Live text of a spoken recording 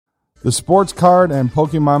The sports card and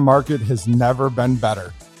Pokemon market has never been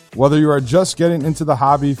better. Whether you are just getting into the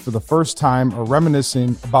hobby for the first time or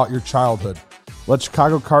reminiscing about your childhood, let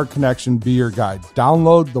Chicago Card Connection be your guide.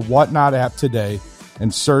 Download the Whatnot app today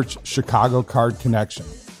and search Chicago Card Connection.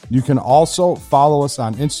 You can also follow us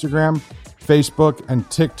on Instagram, Facebook, and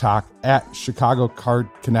TikTok at Chicago Card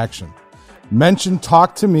Connection. Mention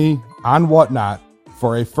Talk to Me on Whatnot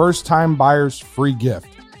for a first-time buyer's free gift.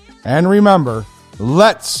 And remember,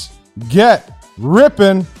 let's get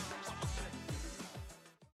ripping.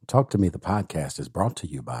 Talk to Me, the podcast, is brought to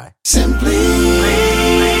you by Simply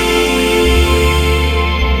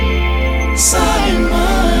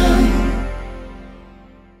Simon.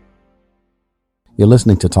 You're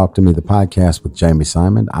listening to Talk to Me, the podcast with Jamie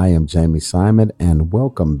Simon. I am Jamie Simon, and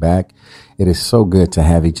welcome back. It is so good to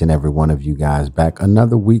have each and every one of you guys back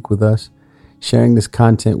another week with us, sharing this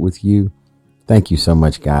content with you. Thank you so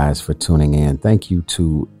much, guys, for tuning in. Thank you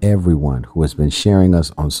to everyone who has been sharing us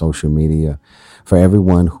on social media, for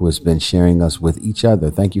everyone who has been sharing us with each other.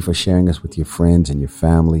 Thank you for sharing us with your friends and your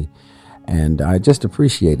family. And I just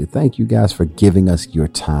appreciate it. Thank you guys for giving us your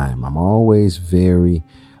time. I'm always very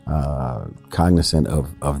cognizant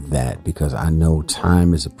of that, because I know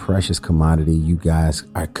time is a precious commodity. You guys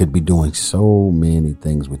could be doing so many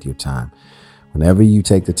things with your time. Whenever you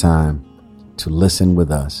take the time to listen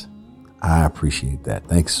with us, I appreciate that.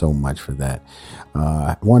 Thanks so much for that.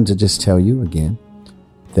 I wanted to just tell you again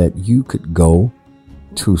that you could go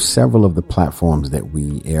to several of the platforms that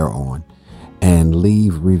we air on and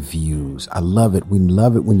leave reviews. I love it. We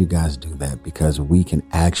love it when you guys do that, because we can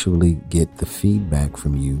actually get the feedback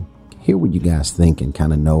from you, hear what you guys think, and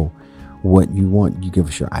kind of know what you want. You give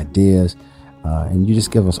us your ideas, and you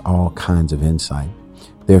just give us all kinds of insight.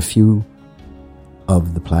 There are a few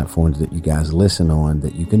of the platforms that you guys listen on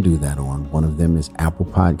that you can do that on. One of them is Apple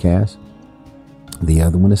Podcasts. The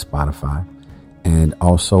other one is Spotify, and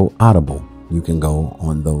also Audible. You can go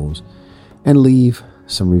on those and leave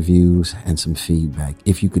some reviews and some feedback.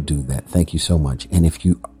 If you could do that, thank you so much. And if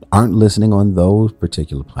you aren't listening on those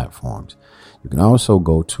particular platforms, you can also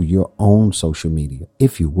go to your own social media.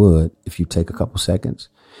 If you take a couple seconds,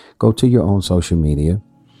 go to your own social media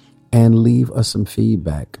and leave us some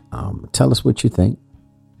feedback. Tell us what you think.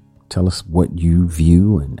 Tell us what you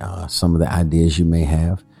view and some of the ideas you may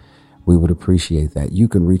have. We would appreciate that. You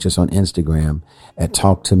can reach us on Instagram at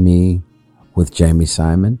Talk to Me with Jamie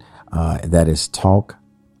Simon. That is talk,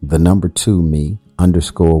 the number 2 me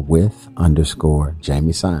 _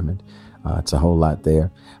 Jamie Simon. It's a whole lot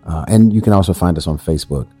there. And you can also find us on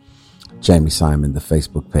Facebook, Jamie Simon, the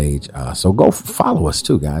Facebook page. So go follow us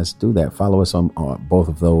too, guys. Do that. Follow us on both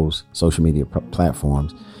of those social media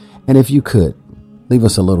platforms. And if you could, leave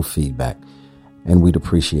us a little feedback, and we'd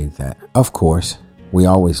appreciate that. Of course, we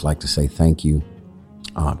always like to say thank you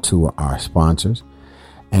to our sponsors.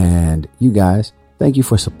 And you guys, thank you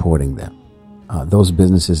for supporting them. Those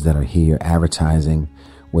businesses that are here advertising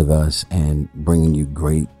with us and bringing you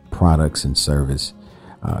great products and service.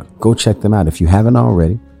 Go check them out. If you haven't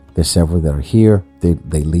already, there's several that are here.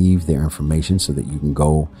 They leave their information so that you can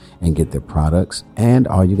go and get their products. And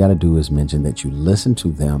all you got to do is mention that you listen to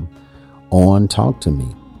them on Talk to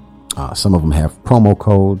Me. Some of them have promo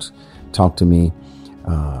codes, Talk to Me,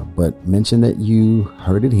 but mention that you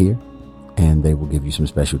heard it here, and they will give you some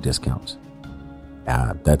special discounts.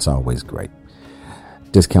 That's always great.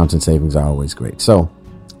 Discounts and savings are always great. So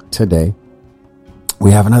today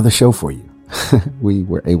we have another show for you. We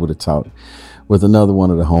were able to talk with another one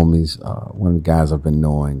of the homies, one of the guys I've been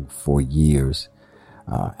knowing for years,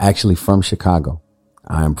 actually from Chicago.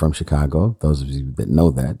 I am from Chicago. Those of you that know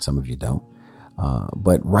that, some of you don't.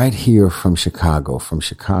 But right here from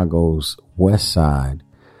Chicago's west side,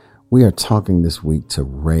 we are talking this week to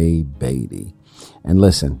Ray Bady. And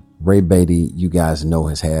listen, Ray Bady, you guys know,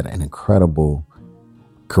 has had an incredible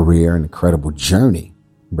career, an incredible journey.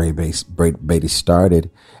 Ray Bady started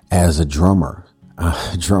as a drummer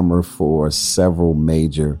for several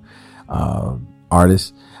major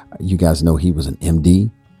artists. You guys know he was an MD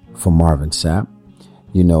for Marvin Sapp.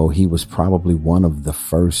 You know, he was probably one of the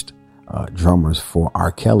first drummers for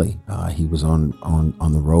R. Kelly. He was on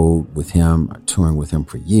the road with him, touring with him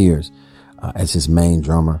for years as his main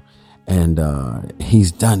drummer. And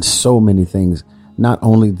he's done so many things. Not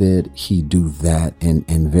only did he do that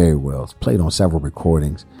and very well, he's played on several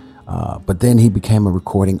recordings, but then he became a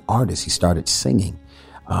recording artist. He started singing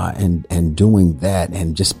and doing that,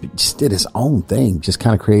 and just did his own thing, just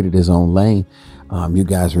kind of created his own lane. You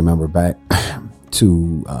guys remember back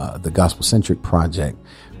to the Gospel Centric Project,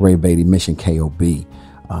 Ray Bady Mission KOB,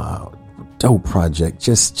 dope project.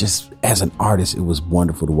 Just as an artist, it was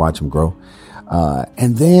wonderful to watch him grow.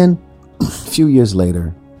 And then few years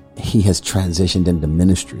later, he has transitioned into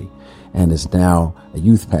ministry and is now a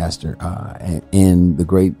youth pastor in the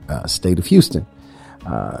great state of Houston,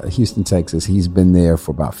 Texas. He's been there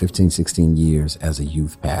for about 15, 16 years as a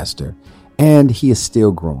youth pastor, and he is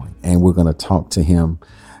still growing. And we're going to talk to him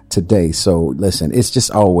today. So listen, it's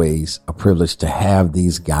just always a privilege to have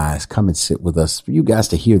these guys come and sit with us, for you guys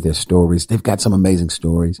to hear their stories. They've got some amazing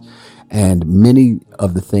stories, and many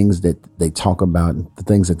of the things that they talk about, the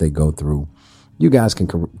things that they go through, you guys can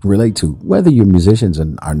relate to, whether you're musicians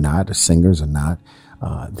or not, or singers or not.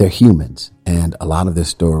 They're humans, and a lot of their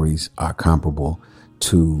stories are comparable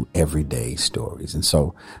to everyday stories. And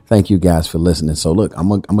so thank you guys for listening. So look, I'm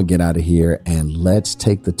gonna get out of here, and let's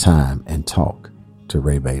take the time and talk to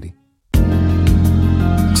Ray Bady.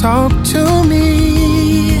 Talk to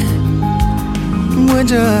me, would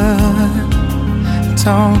you?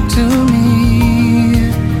 Talk to me,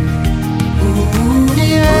 ooh,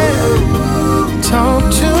 yeah. Talk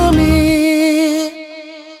to me,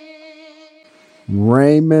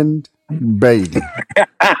 Raymond Bady.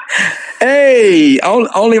 Hey,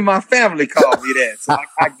 only my family called me that. So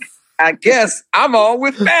I guess I'm on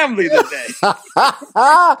with family today.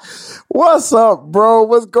 What's up, bro?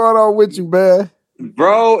 What's going on with you, man?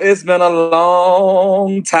 Bro, it's been a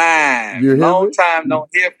long time. Long time don't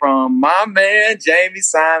hear from my man, Jamie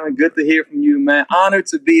Simon. Good to hear from you, man. Honored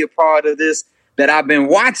to be a part of this that I've been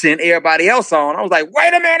watching everybody else on. I was like,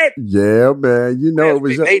 wait a minute. Yeah, man. You know, it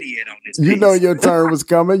was your, you know your turn was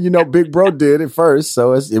coming. You know, Big Bro did it first,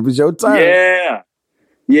 so it was your turn. Yeah.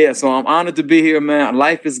 Yeah, so I'm honored to be here, man.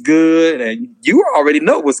 Life is good, and you already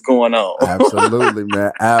know what's going on. Absolutely,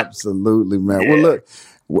 man. Absolutely, man. Yeah. Well, look,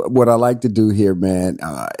 what I like to do here, man,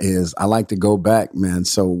 is I like to go back, man.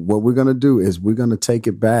 So what we're going to do is we're going to take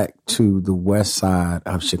it back to the west side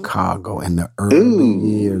of Chicago in the early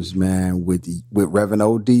years, man, with Reverend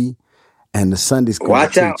O.D. and the Sunday school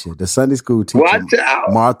teacher. The Sunday school teacher,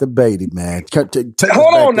 Martha Bady, man. Take us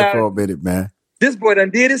back there for a minute, man. This boy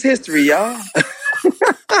done did his history, y'all.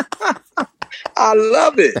 I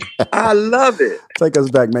love it. I love it. Take us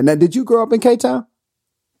back, man. Now, did you grow up in K-Town?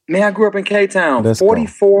 Man, I grew up in K-Town,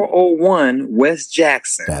 4401 West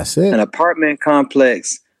Jackson. That's it. An apartment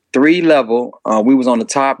complex, 3-level. We was on the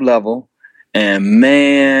top level. And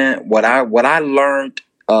man, what I learned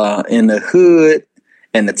in the hood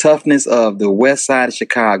and the toughness of the west side of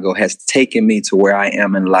Chicago has taken me to where I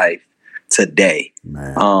am in life today.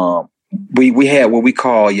 Man. We had what we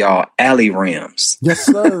call, y'all, alley rims. Yes,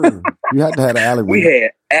 sir. You had to have an alley rim. We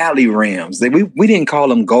had alley rims. We didn't call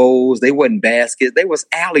them goals. They wasn't baskets. They was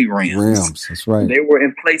alley rims. That's right. They were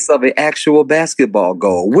in place of an actual basketball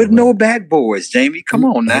goal with no backboards, Jamie. Come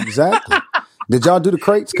on now. Exactly. Did y'all do the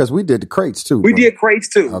crates? Because we did the crates too. We did crates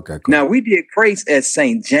too. Okay, cool. Now we did crates at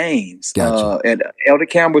St. James, gotcha. At Elder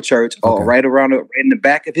Campbell Church, right in the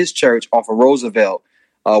back of his church off of Roosevelt.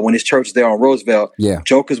 When his church is there on Roosevelt,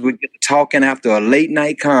 jokers would get talking after a late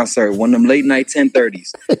night concert, one of them late night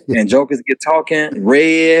 10:30s, and jokers get talking,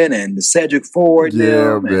 Red and Cedric Ford,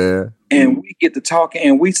 man. And we get to talking,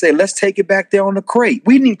 and we say, let's take it back there on the crate.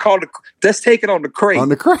 We didn't call let's take it on the crate. On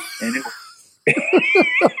the crate. And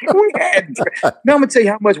we had. Now I'm gonna tell you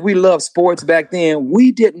how much we loved sports back then.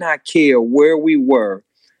 We did not care where we were.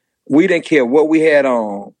 We didn't care what we had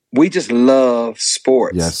on. We just love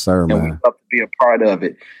sports. Yes, sir, man. And we love to be a part of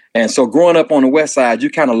it. And so growing up on the west side, you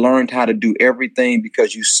kind of learned how to do everything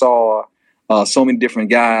because you saw so many different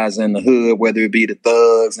guys in the hood, whether it be the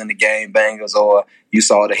thugs and the gang bangers or you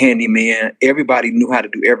saw the handyman. Everybody knew how to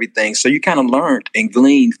do everything. So you kind of learned and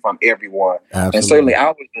gleaned from everyone. Absolutely. And certainly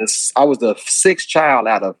I was the sixth child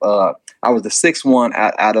out of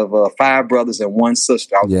 5 brothers and 1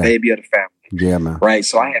 sister. I was the baby of the family. Yeah, man. Right.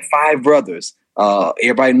 So I had 5 brothers.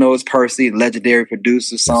 Everybody knows Percy, legendary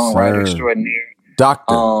producer, songwriter extraordinaire.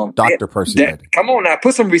 Dr. Percy Bady. Come on now,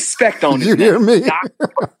 put some respect on it. You hear me? Dr.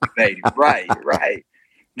 Percy Bady. Right.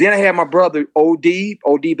 Then I had my brother O.D.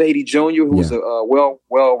 Bady Jr., who was a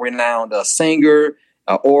well-renowned singer,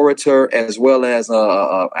 orator, as well as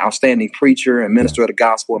outstanding preacher and minister of the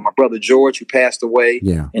gospel. And my brother George, who passed away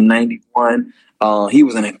in 91. He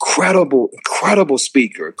was an incredible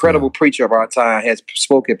speaker, incredible preacher of our time. Has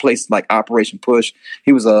spoken at places like Operation Push.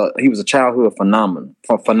 He was a childhood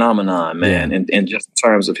phenomenon, man, and just in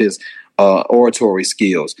terms of his oratory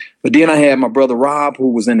skills. But then I had my brother Rob, who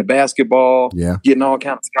was into basketball, getting all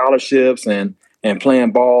kinds of scholarships and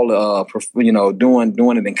playing ball,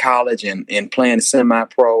 doing it in college and playing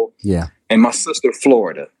semi-pro. Yeah. And my sister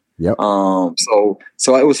Florida. Yep. So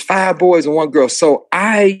it was 5 boys and 1 girl. So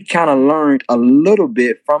I kind of learned a little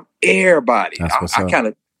bit from everybody. I was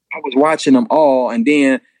watching them all, and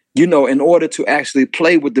then in order to actually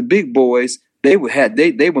play with the big boys, they would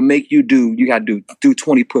make you got to do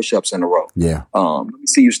 20 push-ups in a row. Yeah. Let me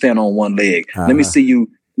see you stand on one leg. Let me see you.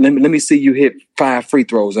 Let me see you hit 5 free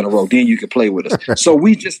throws in a row. Then you can play with us. So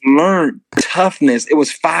we just learned toughness. It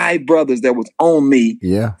was 5 brothers that was on me.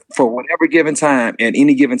 Yeah. For whatever given time, at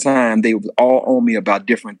any given time, they was all on me about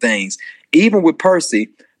different things. Even with Percy,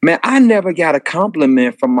 man, I never got a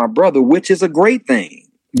compliment from my brother, which is a great thing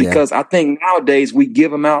because I think nowadays we give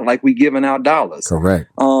them out like we giving out dollars. Correct.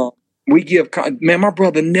 My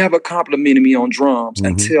brother never complimented me on drums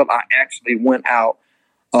until I actually went out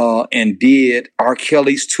and did R.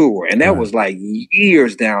 Kelly's tour. And that was like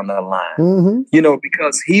years down the line,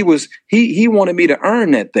 because he wanted me to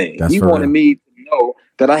earn that thing. He wanted me to know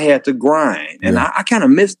that I had to grind. And I kind of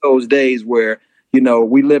miss those days where,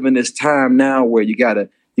 we live in this time now where you gotta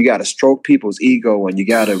stroke people's ego and you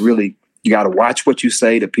gotta watch what you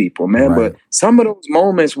say to people, man. Right. But some of those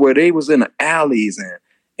moments where they was in the alleys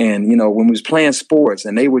and when we was playing sports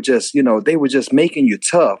and they were just making you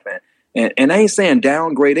tough and I ain't saying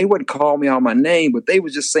downgrade. They wouldn't call me out my name, but they were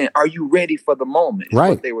just saying, "Are you ready for the moment?" Is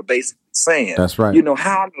what they were basically saying. That's right.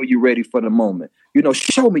 How I know you ready for the moment.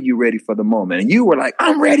 Show me you ready for the moment. And you were like,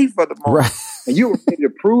 "I'm ready for the moment," and you were ready to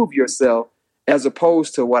prove yourself. As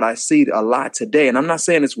opposed to what I see a lot today, and I'm not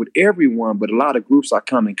saying it's with everyone, but a lot of groups I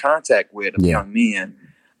come in contact with of young men,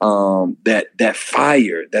 that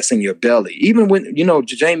fire that's in your belly. Even when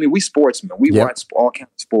Jamie, we sportsmen, we watch all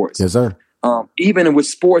kinds of sports. Yes, sir. Even with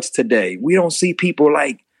sports today, we don't see people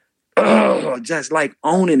just like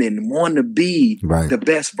owning it and wanting to be the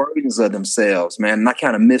best versions of themselves, man. And I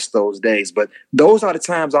kind of miss those days. But those are the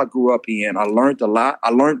times I grew up in. I learned a lot. I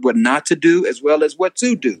learned what not to do as well as what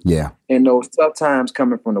to do. Yeah. In those tough times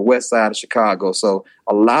coming from the west side of Chicago. So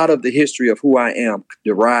a lot of the history of who I am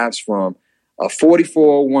derives from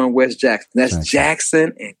 4401 West Jackson. That's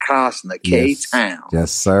Jackson and Costner, K-Town.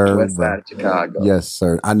 Yes, sir. West side of Chicago. Yes,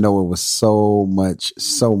 sir. I know it was so much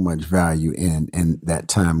value in that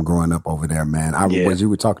time growing up over there, man. As you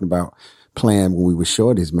were talking about playing when we were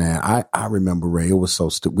shorties, man, I remember, Ray, it was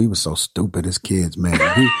so we were so stupid as kids, man.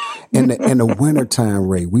 In the wintertime,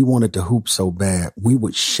 Ray, we wanted to hoop so bad. We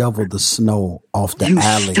would shovel the snow off the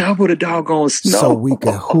alley. Shovel the doggone snow. So we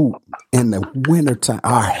could hoop in the wintertime.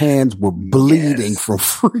 Our hands were bleeding from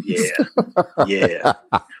freezing. Yeah.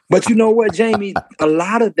 But you know what, Jamie? A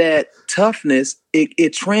lot of that toughness,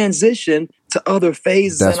 it transitioned to other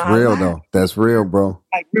phases in our lives. Though. That's real, bro.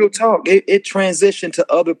 Like real talk. It transitioned to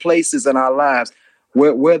other places in our lives,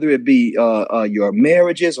 whether it be your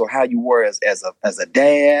marriages or how you were as a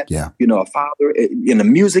dad, a father, in the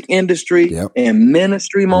music industry, and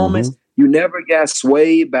ministry moments. You never got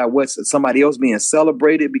swayed by what somebody else being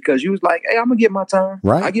celebrated because you was like, "Hey, I'm gonna get my turn.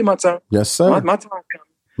 Right? I get my turn. Yes, sir. My time coming."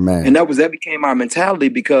 Man. And that became our mentality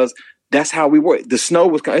because that's how we were. The snow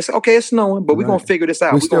was coming. It's okay, it's snowing, but we're going to figure this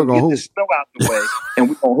out. We're going to get this snow out the way and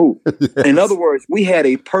we're going to hoop. In other words, we had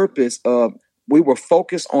a purpose of, we were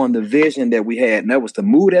focused on the vision that we had, and that was to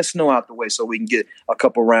move that snow out the way so we can get a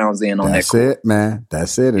couple rounds in on that. That's it, man.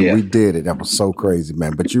 That's it. And we did it. That was so crazy,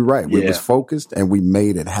 man. But you're right. We was focused and we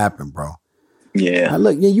made it happen, bro. Yeah. Now,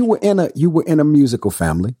 look, you were in a musical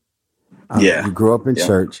family. You grew up in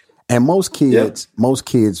church. And most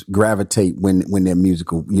kids gravitate when they're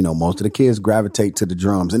musical. Most of the kids gravitate to the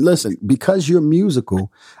drums. And listen, because you're musical,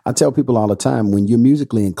 I tell people all the time, when you're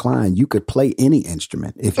musically inclined, you could play any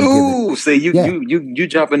instrument. If you you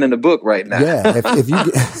jumping in the book right now. Yeah, if you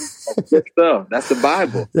get good stuff. That's the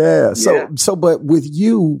Bible. Yeah. So, but with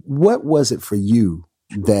you, what was it for you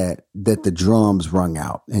that the drums rung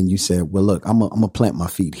out, and you said, "Well, look, I'm gonna plant my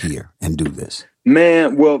feet here and do this."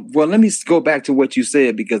 Man, well, let me go back to what you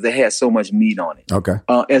said because it had so much meat on it. Okay.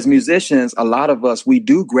 As musicians, a lot of us, we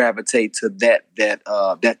do gravitate to that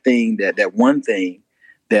one thing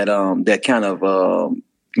that kind of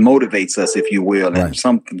motivates us, if you will, and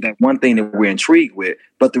that one thing that we're intrigued with.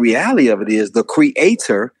 But the reality of it is, the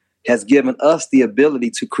Creator has given us the ability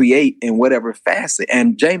to create in whatever facet.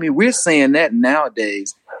 And Jamie, we're saying that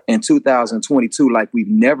nowadays in 2022 like we've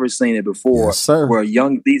never seen it before. Yes, sir. Where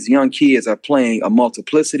these young kids are playing a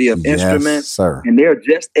multiplicity of instruments, and they're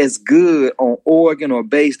just as good on organ or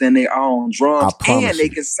bass than they are on drums, and they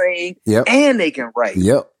can sing and they can write.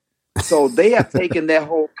 So they have taken that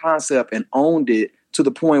whole concept and owned it to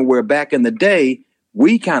the point where back in the day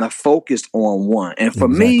we kind of focused on one. And for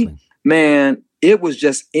me, man, it was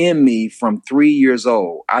just in me from 3 years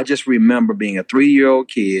old. I just remember being a 3-year-old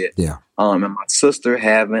kid. And my sister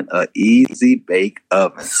having an easy bake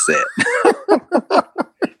oven set.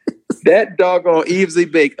 That doggone easy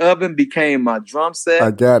bake oven became my drum set.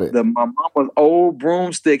 I got it. My mama's old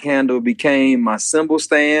broomstick handle became my cymbal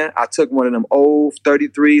stand. I took one of them old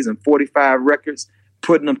 33s and 45 records,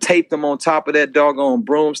 taped them on top of that doggone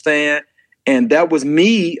broom stand. And that was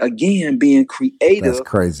me, again, being creative. That's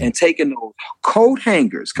crazy. And taking those coat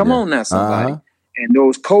hangers. Come on now, somebody. And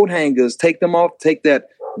those coat hangers, take them off, take that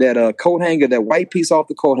coat hanger, that white piece off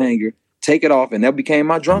the coat hanger, take it off, and that became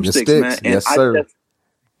my drumsticks, man. And yes, sir.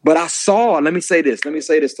 But I saw, let me say this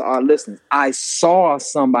to our listeners. I saw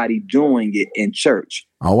somebody doing it in church.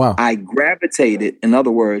 Oh, wow. I gravitated, in other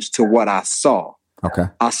words, to what I saw. Okay.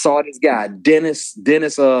 I saw this guy, Dennis,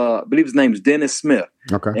 I believe his name is Dennis Smith.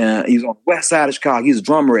 Okay. He's on the west side of Chicago. He's a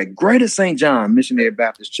drummer at Greater St. John Missionary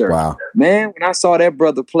Baptist Church. Wow. Man, when I saw that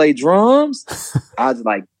brother play drums, I was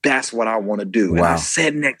like, that's what I want to do. Wow. And I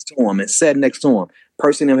sat next to him.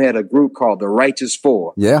 Person them had a group called the Righteous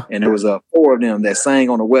Four. Yeah. And there was four of them that sang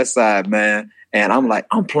on the west side, man. And I'm like,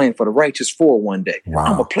 I'm playing for the Righteous Four one day. Wow.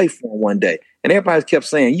 I'm going to play for them one day. And everybody kept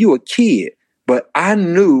saying, you a kid. But I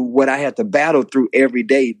knew what I had to battle through every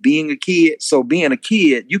day being a kid. So being a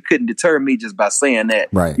kid, you couldn't deter me just by saying that.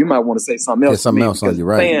 Right. You might want to say something else. Something else on you,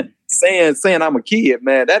 right? Saying I'm a kid,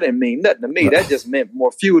 man, that didn't mean nothing to me. That just meant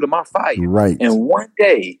more fuel to my fire. Right. And one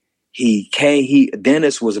day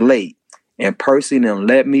Dennis was late. And Percy and them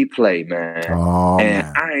let me play, man. Oh,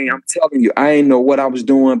 and man. I'm telling you, I didn't know what I was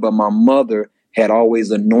doing, but my mother had always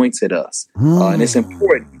anointed us. And it's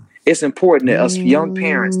important. It's important that us young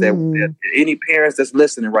parents, that any parents that's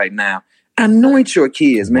listening right now, anoint your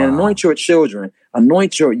kids, man. Wow. Anoint your children.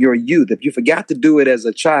 Anoint your youth. If you forgot to do it as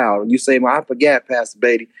a child, and you say, well, I forgot, Pastor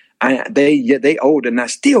Bady. They older, and I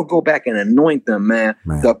still go back and anoint them, man.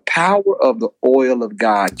 The power of the oil of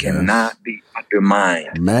God cannot be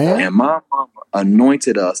undermined. Man. And my mama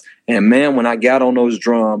anointed us. And man, when I got on those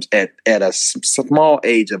drums at a small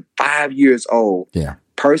age of 5 years old,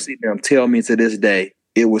 Percy and them tell me to this day,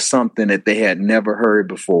 it was something that they had never heard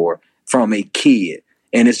before from a kid.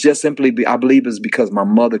 And it's just simply, I believe it's because my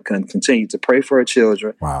mother continued to pray for her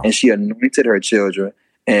children. Wow. And she anointed her children.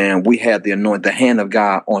 And we had the hand of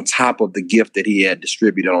God on top of the gift that he had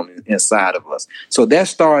distributed on the inside of us. So that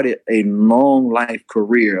started a long life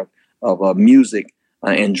career of music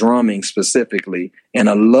and drumming specifically, and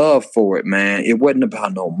a love for it, man. It wasn't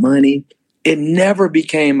about no money. It never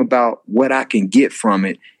became about what I can get from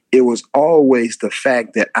it. It was always the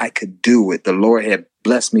fact that I could do it. The Lord had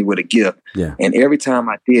blessed me with a gift. Yeah. And every time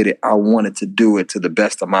I did it, I wanted to do it to the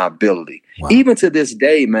best of my ability. Wow. Even to this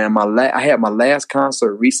day, man, I had my last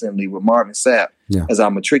concert recently with Marvin Sapp as I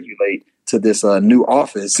matriculate to this new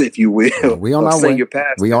office, if you will. Yeah, we on our way.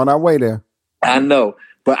 We on our way there. I know.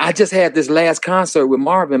 But I just had this last concert with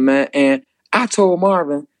Marvin, man. And I told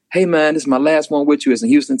Marvin, hey, man, this is my last one with you. It's in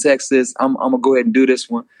Houston, Texas. I'm going to go ahead and do this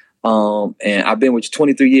one. And I've been with you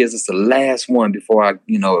 23 years. It's the last one before I,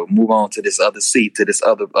 move on to this other seat, to this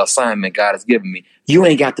other assignment God has given me. You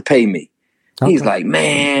ain't got to pay me. Okay. He's like,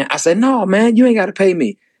 man. I said, no, man, you ain't got to pay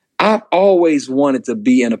me. I've always wanted to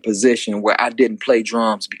be in a position where I didn't play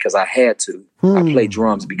drums because I had to. I played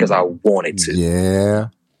drums because I wanted to. Yeah.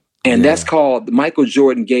 And that's called, Michael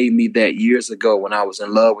Jordan gave me that years ago when I was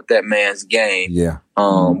in love with that man's game. Yeah.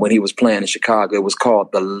 When he was playing in Chicago, it was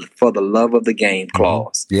called the For the Love of the Game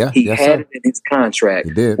clause. Yeah. He had it in his contract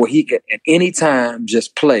where he could at any time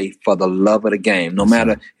just play for the love of the game. No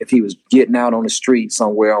matter if he was getting out on the street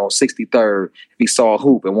somewhere on 63rd, if he saw a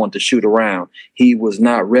hoop and wanted to shoot around, he was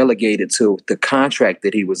not relegated to the contract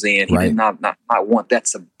that he was in. He did not want that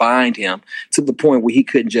to bind him to the point where he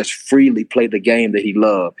couldn't just freely play the game that he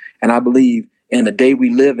loved. And I believe in the day we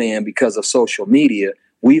live in, because of social media,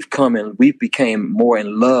 we've became more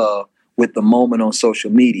in love with the moment on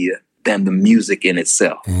social media than the music in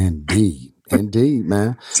itself. Indeed,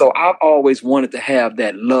 man. So I've always wanted to have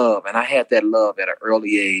that love, and I had that love at an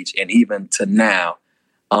early age, and even to now.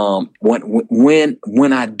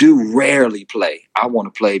 When I do rarely play, I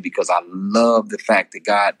want to play because I love the fact that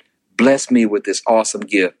God blessed me with this awesome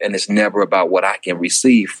gift, and it's never about what I can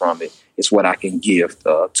receive from it. It's what I can give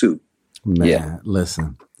to. Man,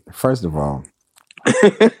 listen. First of all,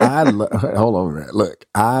 hold on, man. Look,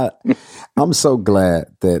 I'm so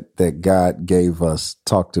glad that God gave us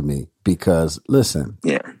Talk to Me, because listen,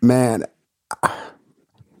 man,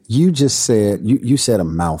 you just said you said a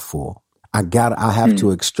mouthful. I have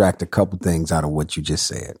to extract a couple things out of what you just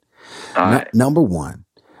said. Number one,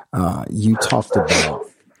 you talked about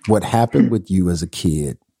what happened with you as a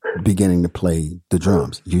kid beginning to play the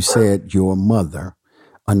drums. You said your mother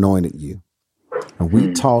anointed you. And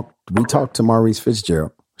we talked to Maurice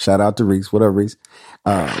Fitzgerald. Shout out to Reese. What up, Reese?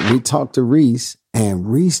 We talked to Reese, and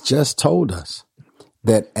Reese just told us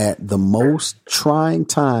that at the most trying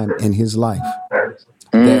time in his life,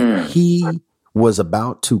 that he was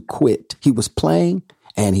about to quit. He was playing,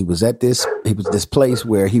 and he was this place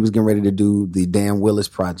where he was getting ready to do the Dan Willis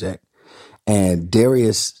project, and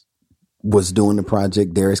Darius was doing the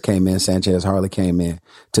project. Darius came in, Sanchez Harley came in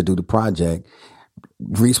to do the project.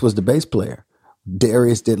 Reese was the bass player.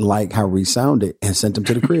 Darius didn't like how Reese sounded and sent him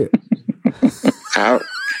to the crib. I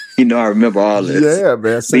remember all this. Yeah,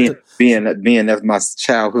 man. Being that's my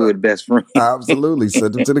childhood best friend. Absolutely.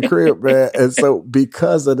 Sent him to the crib, man. And so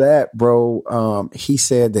because of that, bro, he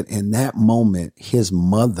said that in that moment, his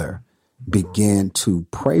mother began to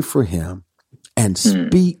pray for him and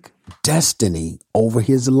speak destiny over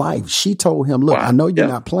his life. She told him, look, I know you're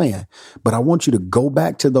not playing, but I want you to go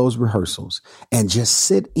back to those rehearsals and just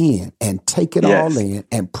sit in and take it all in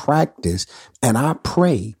and practice. And I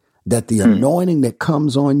pray that the anointing that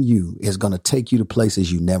comes on you is going to take you to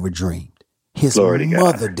places you never dreamed. His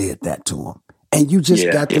mother did that to him. And you just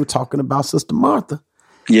got through talking about Sister Martha.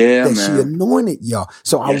 Yeah, man. She anointed y'all.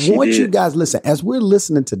 So I want you guys, listen, as we're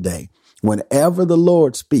listening today, whenever the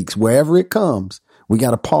Lord speaks, wherever it comes, we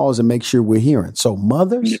got to pause and make sure we're hearing. So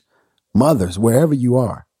mothers, wherever you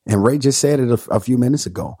are, and Ray just said it a few minutes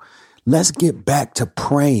ago, let's get back to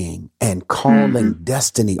praying and calling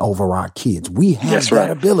destiny over our kids. We have that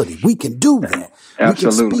ability. We can do that.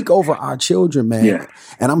 Absolutely. We can speak over our children, man. Yeah.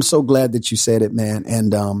 And I'm so glad that you said it, man.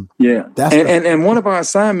 And that's and one of our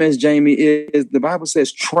assignments, Jamie, is the Bible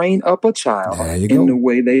says train up a child in the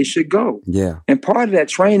way they should go. Yeah. And part of that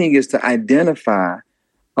training is to identify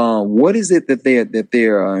what is it that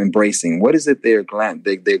they're embracing? What is it they're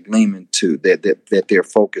gleaming to, that they're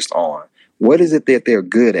focused on? What is it that they're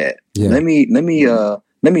good at? Yeah. Let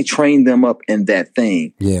me train them up in that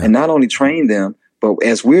thing. Yeah. And not only train them, but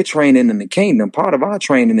as we're training in the kingdom, part of our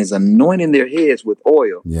training is anointing their heads with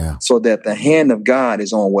oil. Yeah. So that the hand of God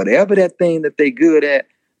is on whatever that thing that they're good at.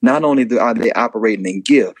 Not only are they operating in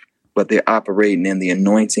gift, but they're operating in the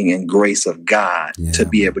anointing and grace of God to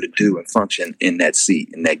be able to do and function in that seat,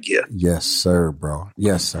 in that gift. Yes, sir, bro.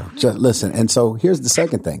 Yes, sir. Just listen. And so here's the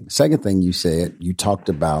second thing. Second thing you said, you talked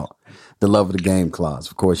about the love of the game clause.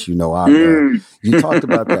 Of course, you know, you talked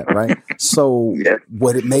about that, right? So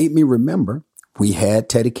what it made me remember, we had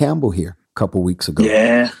Teddy Campbell here a couple weeks ago.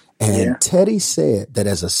 Yeah. And Teddy said that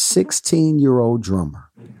as a 16-year-old drummer,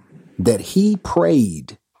 that he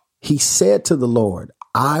prayed, he said to the Lord,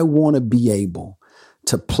 I want to be able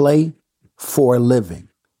to play for a living,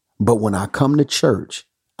 but when I come to church,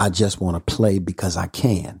 I just want to play because I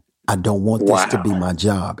can. I don't want this to be my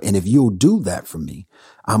job. And if you'll do that for me,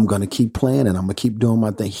 I'm going to keep playing and I'm going to keep doing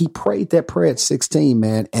my thing. He prayed that prayer at 16,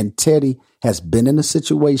 man. And Teddy has been in a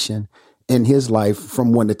situation in his life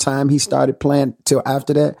from when the time he started playing till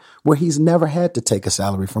after that, where he's never had to take a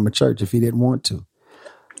salary from a church if he didn't want to.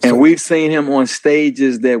 And we've seen him on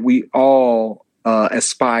stages that we all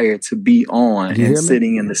aspire to be on and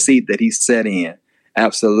sitting in the seat that he's sat in.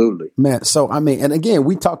 Absolutely. Man, so I mean, and again,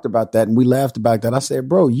 we talked about that and we laughed about that. I said,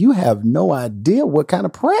 bro, you have no idea what kind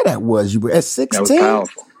of prayer that was. You were at 16. That was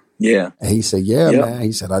powerful. Yeah. And he said, man.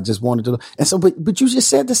 He said, I just wanted to. And so, but you just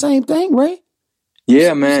said the same thing, Ray?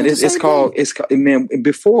 Yeah, man. It's called, man,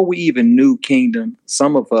 before we even knew Kingdom,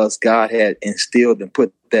 some of us, God had instilled and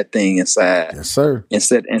put that thing inside. Yes, sir.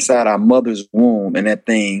 Inside our mother's womb, and that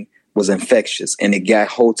thing was infectious, and it got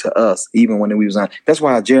hold to us even when we was on. That's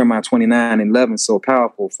why Jeremiah 29:11 is so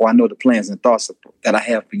powerful. For I know the plans and thoughts that I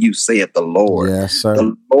have for you, saith the Lord. Yes, sir.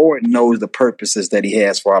 The Lord knows the purposes that He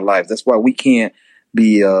has for our lives. That's why we can't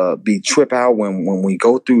be trip out when we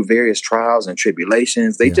go through various trials and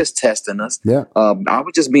tribulations. They just testing us. Yeah. I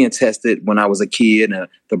was just being tested when I was a kid,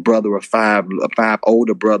 the brother of five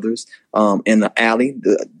older brothers in the alley.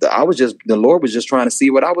 The Lord was just trying to see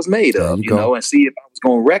what I was made of, you know, and see if I was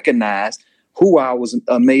going to recognize who I was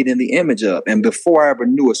made in the image of. And before I ever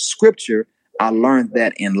knew a scripture, I learned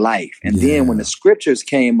that in life. And then when the scriptures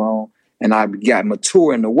came on and I got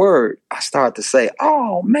mature in the word, I started to say,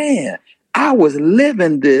 oh man, I was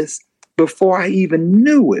living this before I even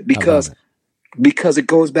knew it, because it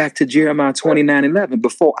goes back to Jeremiah 29:11.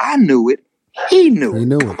 Before I knew it, He knew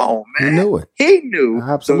it. Come on, man. He knew it. He knew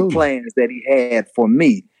the plans that He had for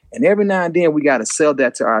me. And every now and then we got to sell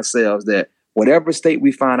that to ourselves, that whatever state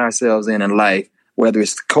we find ourselves in life, whether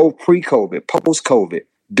it's pre-COVID, post-COVID,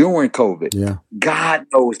 during COVID, God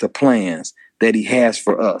knows the plans that He has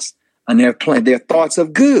for us. And their thoughts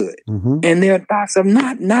of good, and their thoughts of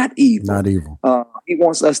not evil. Not evil. He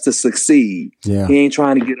wants us to succeed. Yeah. He ain't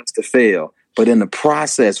trying to get us to fail. But in the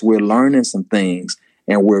process, we're learning some things,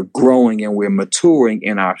 and we're growing, and we're maturing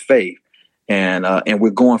in our faith. and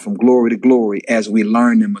we're going from glory to glory as we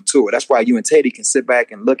learn and mature. That's why you and Teddy can sit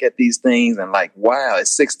back and look at these things and like, wow, at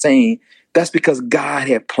 16, that's because God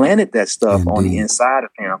had planted that stuff on the inside of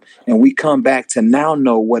him. And we come back to now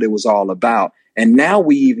know what it was all about. And now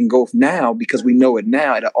we even go now, because we know it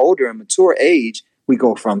now at an older and mature age, we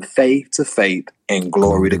go from faith to faith and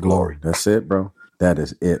glory to glory. That's it, bro. That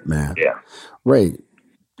is it, man. Yeah. Ray,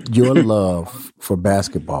 your love for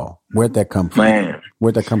basketball, where'd that come from? Man.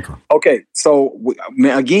 Where'd that come from? Okay, so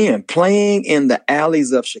again, playing in the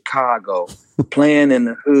alleys of Chicago, playing in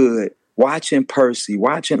the hood, watching Percy,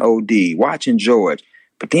 watching OD, watching George,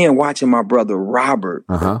 but then watching my brother Robert.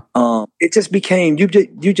 It just became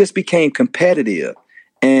you just became competitive,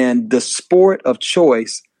 and the sport of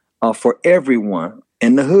choice for everyone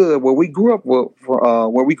in the hood where we grew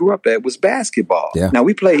up at was basketball. Yeah. Now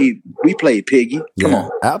we played Piggy. Come on,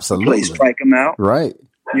 absolutely. We played Strike 'em Out. Right.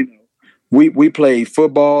 You know, we played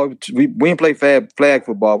football. We didn't play flag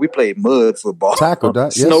football. We played mud football. Tackle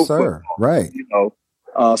that. Snow Yes, sir. football, right. You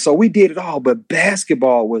know, so we did it all. But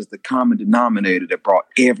basketball was the common denominator that brought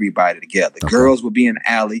everybody together. Okay. Girls would be in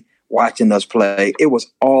the alley watching us play. It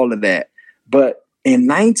was all of that. But in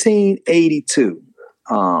 1982,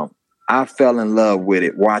 I fell in love with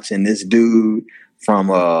it watching this dude from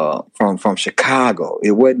Chicago.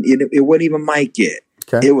 It wasn't even Mike yet.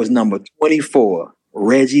 Okay. It was number 24,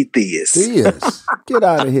 Reggie Theus. Get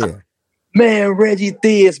out of here. Man, Reggie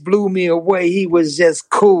Theus blew me away. He was just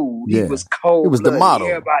cool. Yeah. He was cold. He was the model.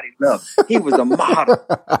 Everybody loved him. He was the model.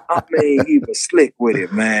 I mean, he was slick with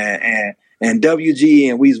it, man. And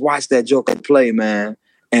WGN, we watched that joker play, man.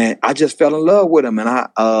 And I just fell in love with him, and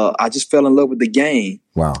I just fell in love with the game.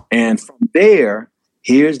 Wow! And from there,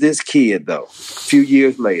 here's this kid, though, a few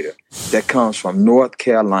years later, that comes from North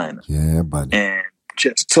Carolina. Yeah, buddy. And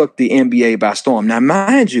just took the NBA by storm. Now,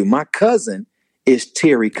 mind you, my cousin is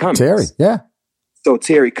Terry Cummings. Terry, yeah. So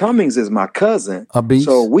Terry Cummings is my cousin. A beast.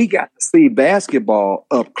 So we got to see basketball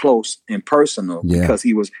up close and personal because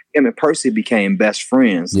him and Percy became best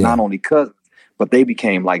friends, not only cousins, but they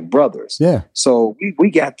became like brothers. Yeah. So we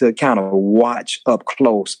got to kind of watch up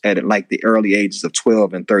close at like the early ages of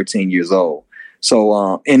 12 and 13 years old.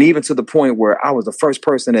 So, and even to the point where I was the first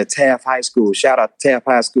person at Taft High School. Shout out to Taft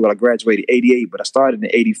High School. I graduated 88, but I started in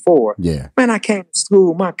 84. Yeah. Man, I came to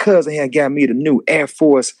school. My cousin had got me the new Air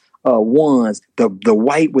Force ones, the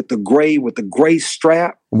white with the gray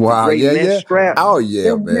strap. Wow, yeah. Strap. Oh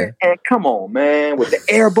yeah, man. And come on, man, with the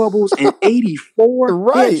air bubbles in '84,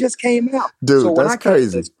 right? It just came out, dude. So that's when I came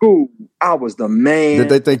crazy. to school, I was the man. Did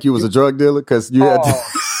they think you was a drug dealer? Because you had.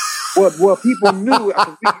 Well, people knew.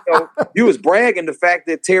 You was bragging the fact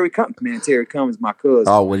that Terry Cummings, my cousin.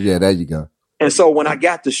 Oh well, yeah, there you go. And so when I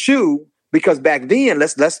got the shoe. Because back then,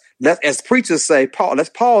 let's as preachers say, let's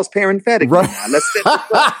pause parenthetically. Right. Now.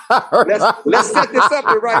 Let's set this up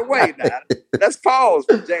the right way now. Let's pause,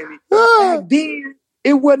 Jamie. Back then,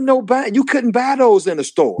 it wasn't you couldn't buy those in the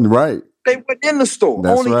store. Right. They weren't in the store.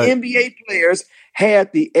 That's Only right. NBA players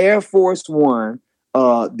had the Air Force One,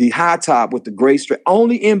 the high top with the gray strap.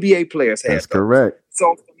 Only NBA players had. That's correct.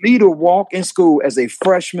 So for me to walk in school as a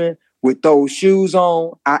freshman with those shoes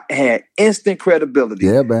on, I had instant credibility.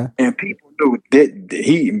 Yeah, man. And people knew that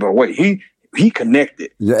he connected.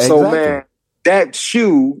 Yeah, so, exactly. man, that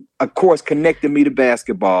shoe, of course, connected me to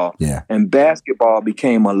basketball. Yeah. And basketball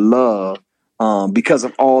became a love because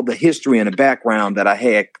of all the history and the background that I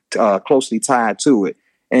had closely tied to it.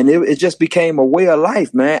 And it just became a way of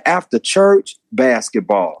life, man. After church,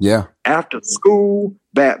 basketball. Yeah. After school,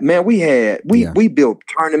 man, we built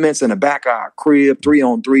tournaments in the back of our crib,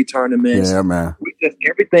 3-on-3 tournaments. Yeah, man.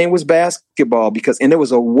 Everything was basketball and it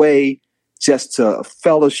was a way just to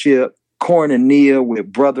fellowship, koinonia with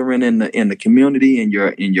brethren in the community, in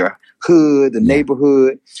your hood, the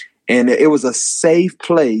neighborhood. And it was a safe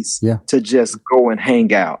place to just go and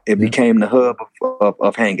hang out. It became the hub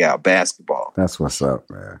of hangout, basketball. That's what's up,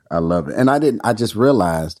 man. I love it. And I just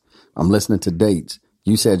realized, I'm listening to dates.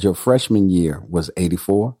 You said your freshman year was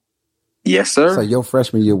 84? Yes, sir. So your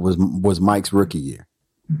freshman year was Mike's rookie year.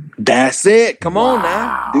 That's it. Come on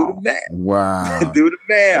now. Do the math. Wow. Do the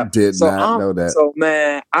math. Did not know that. So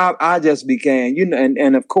man, I just became,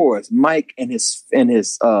 and of course, Mike in his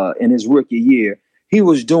rookie year, he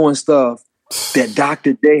was doing stuff that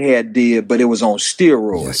Dr. J did, but it was on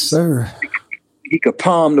steroids. Yes, sir. He could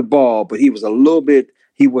palm the ball, but he was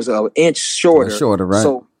an inch shorter. Shorter, right?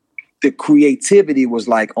 So the creativity was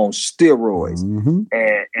like on steroids. Mm-hmm.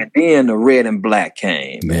 And then the red and black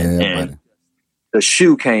came. Yeah, buddy. the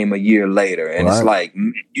shoe came a year later, and it's like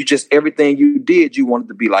you just everything you did, you wanted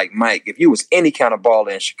to be like Mike. If you was any kind of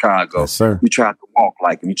baller in Chicago, yes, sir. you tried to walk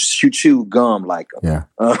like him. You chew gum like him.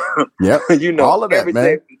 Yeah, yep. You know, all of that, everything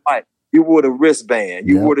man. Mike. You wore the wristband.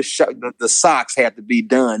 You wore the socks had to be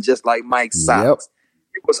done just like Mike's socks.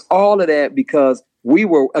 Yep. It was all of that because we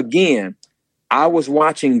were again. I was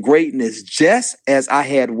watching greatness just as I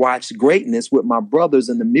had watched greatness with my brothers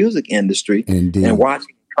in the music industry. Indeed. And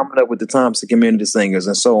watching coming up with the Thompson Community Singers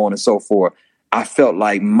and so on and so forth. I felt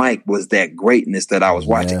like Mike was that greatness that I was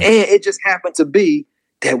watching. And it just happened to be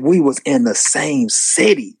that we was in the same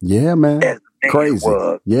city. Yeah, man. Crazy.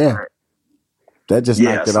 Yeah. That just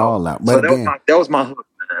knocked it all out. But so that was my hook.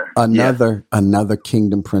 Another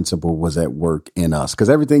kingdom principle was at work in us, because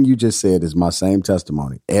everything you just said is my same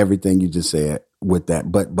testimony. Everything you just said with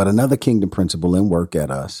that, but another kingdom principle in work at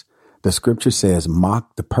us. The scripture says,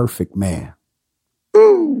 "Mock the perfect man."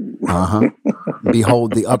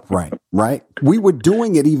 Behold the upright. Right? We were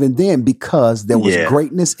doing it even then because there was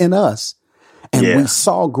greatness in us, and we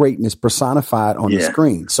saw greatness personified on the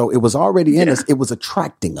screen. So it was already in us. It was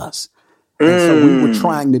attracting us. And so we were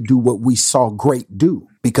trying to do what we saw great do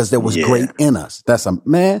because there was great in us. That's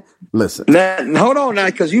man. Listen, now, hold on now,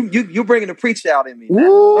 because you bringing the preacher out in me.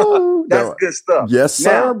 Now. That's good stuff. Yes, sir,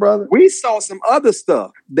 now, brother. We saw some other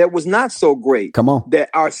stuff that was not so great. Come on, that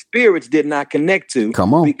our spirits did not connect to.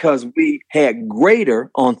 Come on, because we had greater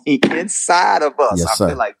on the inside of us. Yes, sir. I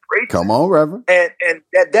feel like preaching. Come on, Reverend. And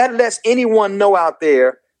that lets anyone know out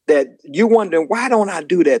there that you wondering, why don't I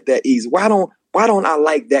do that easy? Why don't I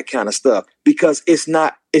like that kind of stuff? Because it's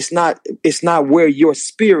not where your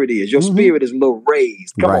spirit is. Your spirit is a little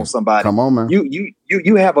raised. Come on, somebody. Come on, man.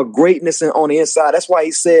 You have a greatness on the inside. That's why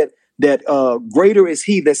he said that greater is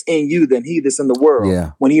he that's in you than he that's in the world.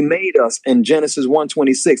 Yeah. When he made us in Genesis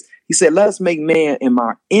 1:26, he said, let us make man in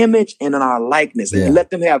our image and in our likeness and let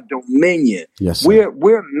them have dominion. Yes, sir.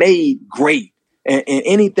 We're made great. And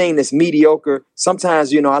anything that's mediocre,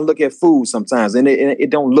 sometimes, I look at food sometimes and it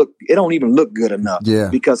don't even look good enough. Yeah.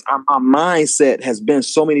 Because my mindset has been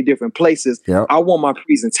so many different places. Yep. I want my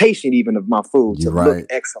presentation even of my food to look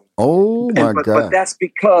excellent. Oh my God. But that's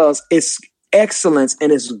because it's excellence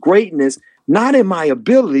and it's greatness, not in my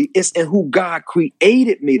ability, it's in who God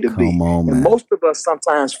created me to be. On, man. And most of us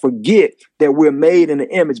sometimes forget that we're made in the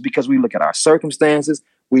image because we look at our circumstances.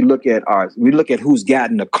 We look at who's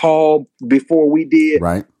gotten the call before we did.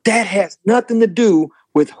 Right. That has nothing to do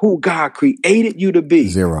with who God created you to be.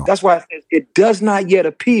 Zero. That's why it does not yet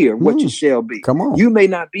appear what you shall be. Come on. You may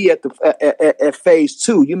not be at phase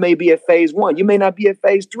 2. You may be at phase 1. You may not be at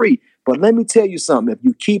phase 3. But let me tell you something. If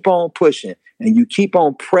you keep on pushing and you keep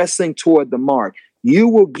on pressing toward the mark, you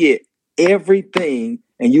will get everything.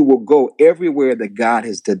 And you will go everywhere that God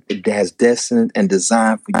has destined and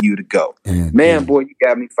designed for you to go. Man, boy, you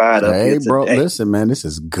got me fired up. Hey, bro, listen, man, this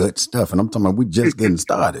is good stuff. And I'm talking about we just getting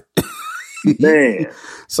started. Man.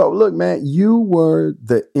 So look, man, you were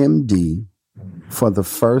the MD for the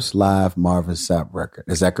first live Marvin Sapp record.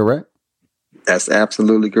 Is that correct? That's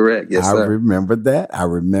absolutely correct. Yes, sir. I remember that. I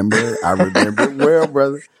remember it well,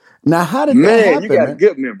 brother. Now, how did that happen? You got a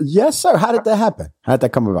good memory. Yes, sir. How did that happen? How did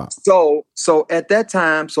that come about? So at that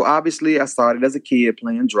time, obviously I started as a kid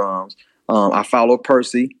playing drums. I followed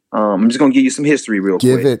Percy. I'm just going to give you some history real quick.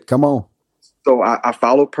 Give it. Come on. So I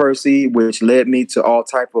followed Percy, which led me to all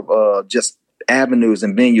type of just avenues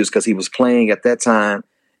and venues because he was playing at that time.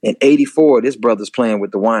 In 84, this brother's playing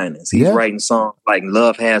with the Winans. He's writing songs like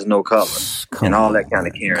Love Has No Color and all that kind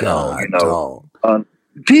of carrying on,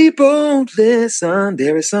 People, listen,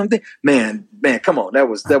 there is something. Man, come on. That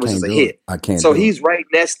was just a hit. I can't. So he's writing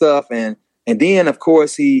that stuff, and then of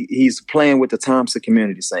course he's playing with the Thompson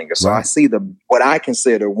Community Singers. So I see what I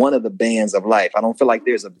consider one of the bands of life. I don't feel like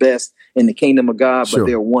there's a best in the kingdom of God, but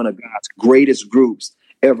they're one of God's greatest groups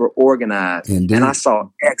ever organized. Indeed. And I saw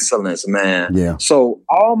excellence, man. Yeah. So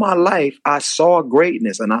all my life I saw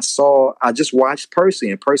greatness, and I just watched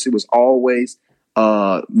Percy, and Percy was always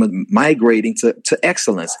migrating to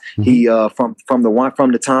excellence. Mm-hmm. He from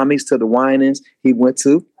the Tommies to the Winans, he went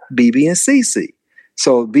to BB and CC.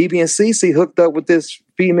 So BB and CC hooked up with this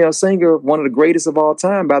female singer, one of the greatest of all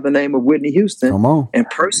time, by the name of Whitney Houston. Come on. And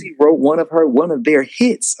Percy wrote one of their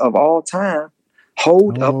hits of all time,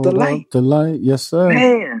 Hold Up the Light. The light, yes, sir.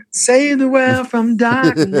 Man, save the world from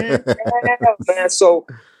darkness. Man. So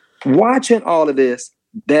watching all of this,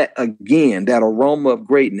 that aroma of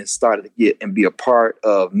greatness started to get and be a part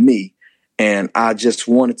of me. And I just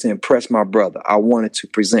wanted to impress my brother. I wanted to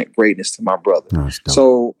present greatness to my brother.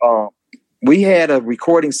 So we had a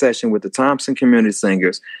recording session with the Thompson Community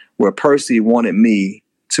Singers where Percy wanted me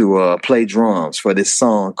to play drums for this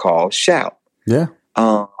song called Shout. Yeah.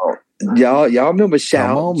 Y'all remember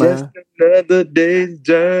Shout? On, just another day's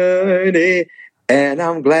journey, and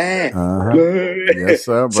I'm glad. Yes,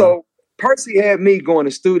 sir, bro. So Percy had me go in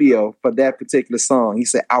the studio for that particular song. He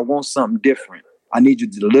said, I want something different. I need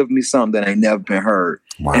you to deliver me something that ain't never been heard.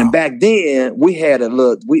 Wow. And back then we had a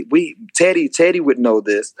little, Teddy would know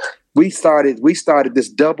this. We started this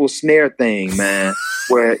double snare thing, man,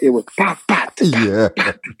 where it was pop, pop, yeah.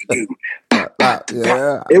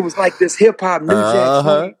 yeah. It was like this hip hop New Jack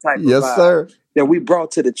Swing type of vibe sir. that we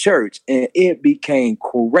brought to the church, and it became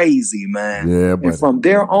crazy, man. Yeah, buddy. And from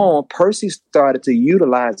there on, Percy started to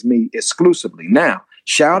utilize me exclusively. Now,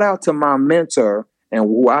 shout out to my mentor and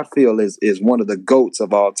who I feel is one of the GOATs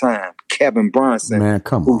of all time, Kevin Bronson, man,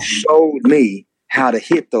 who showed me how to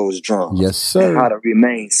hit those drums. Yes, sir. And how to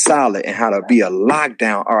remain solid and how to be a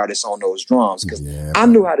lockdown artist on those drums. Because I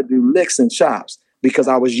knew how to do licks and chops because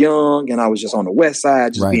I was young and I was just on the west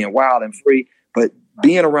side, just being wild and free. But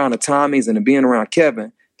being around the Tommies and being around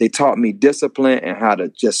Kevin, they taught me discipline and how to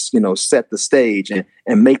just, set the stage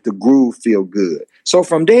and make the groove feel good. So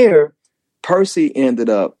from there, Percy ended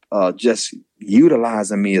up just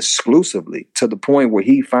utilizing me exclusively to the point where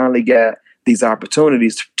he finally got these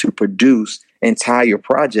opportunities to produce entire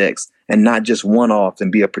projects and not just one-off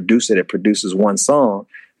and be a producer that produces one song,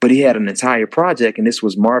 but he had an entire project, and this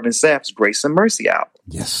was Marvin Sapp's Grace and Mercy album.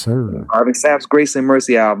 Yes, sir. Marvin Sapp's Grace and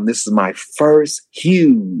Mercy album. This is my first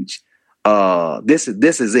huge. This is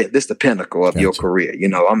it. This is the pinnacle of your career.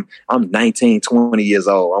 I'm 19, 20 years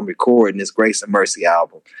old. I'm recording this Grace and Mercy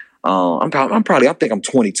album. I think I'm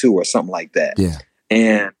 22 or something like that. Yeah.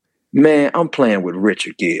 And man, I'm playing with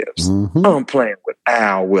Richard Gibbs. Mm-hmm. I'm playing with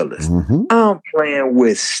Al Willis. Mm-hmm. I'm playing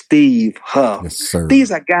with Steve Huff. Yes, sir.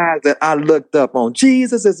 These are guys that I looked up on.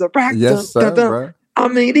 Jesus is a rock. Yes, sir, bro. I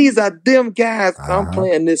mean, these are them guys. I'm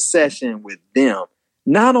playing this session with them.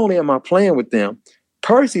 Not only am I playing with them,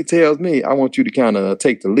 Percy tells me, I want you to kind of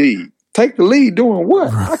take the lead. Take the lead doing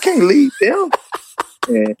what? I can't lead them.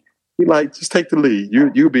 And he like, just take the lead.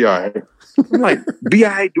 You'll be all right. I'm like, be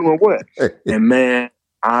all right doing what? And man,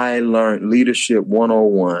 I learned Leadership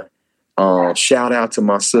 101. Shout out to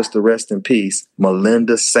my sister, rest in peace,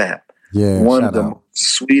 Melinda Sapp. Yeah, one of the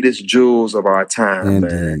sweetest jewels of our time,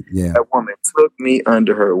 man. Yeah. That woman took me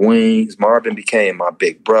under her wings. Marvin became my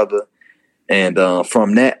big brother. And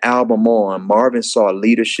from that album on, Marvin saw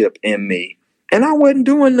leadership in me. And I wasn't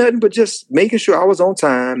doing nothing but just making sure I was on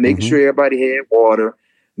time, making sure everybody had water,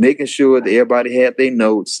 making sure that everybody had their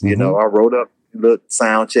notes. I wrote up the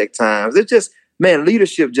sound check times. It just, man,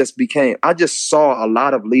 leadership just became, I just saw a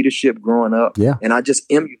lot of leadership growing up. Yeah. And I just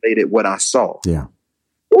emulated what I saw. Yeah.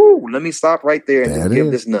 Ooh, let me stop right there and just give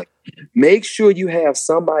this nugget. Make sure you have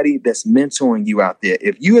somebody that's mentoring you out there.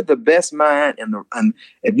 If you're the best mind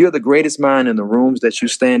if you're the greatest mind in the rooms that you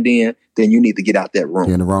stand in, then you need to get out that room.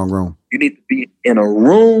 You're in the wrong room. You need to be in a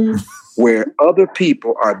room where other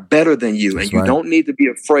people are better than you. That's and you don't need to be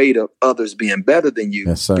afraid of others being better than you.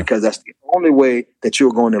 Yes, sir. Because that's the only way that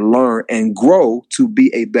you're going to learn and grow to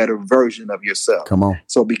be a better version of yourself. Come on.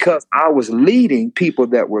 So because I was leading people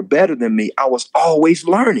that were better than me, I was always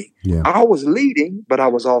learning. Yeah. I was leading, but I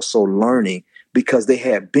was also learning because they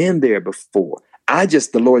had been there before.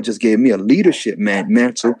 The Lord just gave me a leadership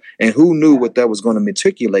mantle, and who knew what that was going to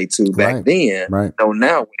matriculate to back then. Right. I know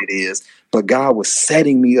now what it is, but God was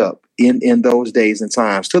setting me up in those days and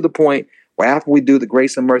times to the point where after we do the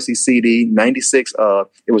Grace and Mercy CD, 96,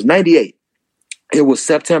 it was 98. It was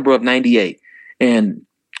September of 98. And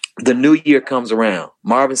the new year comes around.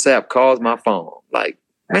 Marvin Sapp calls my phone. Like,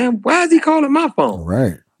 man, why is he calling my phone?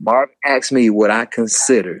 Right. Marvin asked me what I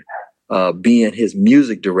considered being his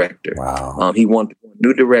music director. Wow. He wanted a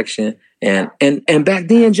new direction. And back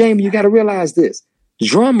then, Jamie, you got to realize this.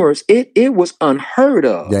 Drummers, it was unheard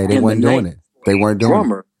of. Yeah, they weren't doing it. They weren't doing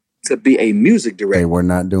drummer to be a music director. They were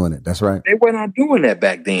not doing it. That's right. They were not doing that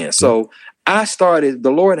back then. So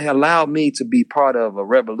the Lord had allowed me to be part of a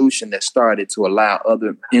revolution that started to allow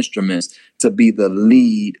other instruments to be the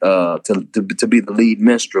lead, to be the lead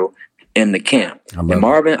minstrel in the camp. And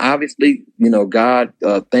Marvin, obviously, God,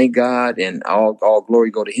 thank God, and all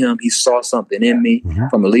glory go to him. He saw something in me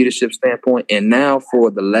from a leadership standpoint. And now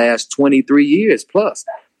for the last 23 years plus,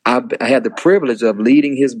 I had the privilege of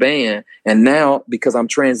leading his band. And now, because I'm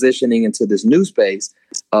transitioning into this new space,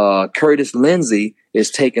 Curtis Lindsay is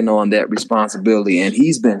taking on that responsibility, and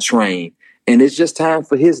he's been trained. And it's just time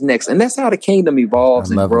for his next. And that's how the kingdom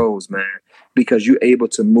evolves and grows, man. Because you're able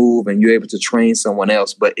to move and you're able to train someone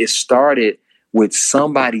else. But it started with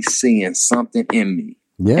somebody seeing something in me.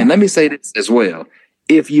 Yeah. And let me say this as well.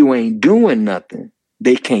 If you ain't doing nothing,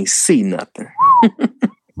 they can't see nothing.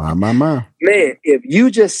 My. Man, if you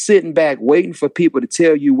just sitting back waiting for people to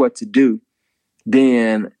tell you what to do,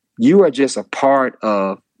 then you are just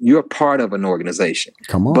you're part of an organization.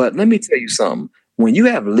 Come on. But let me tell you something. When you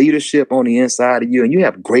have leadership on the inside of you and you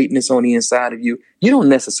have greatness on the inside of you, you don't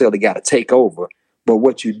necessarily got to take over. But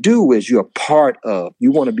what you do is you're a part of.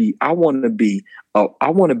 I want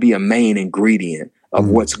to be a main ingredient of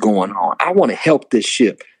what's going on. I want to help this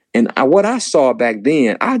ship. And what I saw back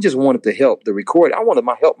then, I just wanted to help the record. I wanted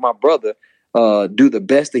to help my brother do the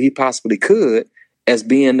best that he possibly could as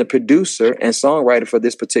being the producer and songwriter for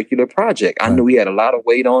this particular project. I knew he had a lot of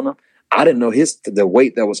weight on him. I didn't know the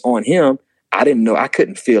weight that was on him. I didn't know. I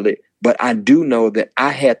couldn't feel it. But I do know that I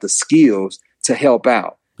had the skills to help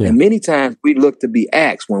out. Yeah. And many times we look to be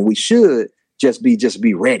acts when we should just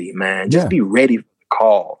be ready, man. Just be ready for the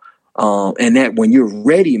call. And that when you're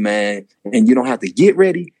ready, man, and you don't have to get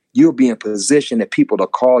ready, you'll be in position that people will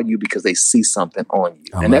call you because they see something on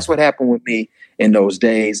you. And that's what happened with me in those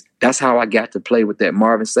days. That's how I got to play with that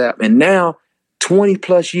Marvin Sapp. And now, 20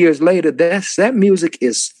 plus years later, that music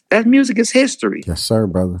is history. Yes, sir,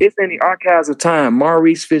 brother. It's in the archives of time.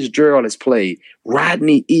 Maurice Fitzgerald has played.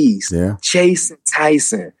 Rodney East, Jason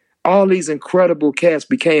Tyson. All these incredible cats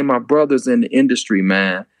became my brothers in the industry,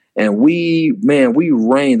 man. And we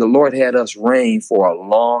reigned. The Lord had us reign for a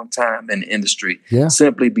long time in the industry,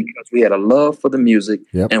 simply because we had a love for the music,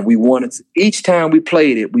 and we wanted to. Each time we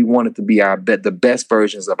played it, we wanted to be the best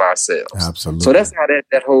versions of ourselves. Absolutely. So that's how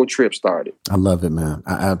that whole trip started. I love it, man.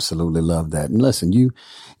 I absolutely love that. And listen,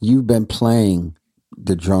 you've been playing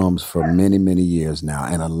the drums for many, many years now,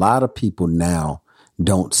 and a lot of people now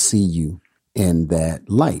don't see you in that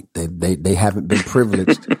light. They haven't been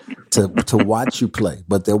privileged to watch you play.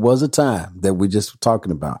 But there was a time that we just were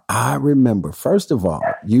talking about. I remember, first of all,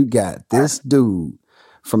 you got this dude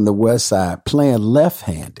from the West Side playing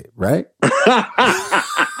left-handed, right?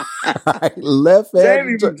 Right,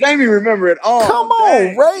 left-handed. Jamie remember it all. Come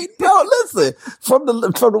on, Ray. Bro, listen. From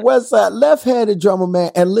the West Side, left-handed drummer,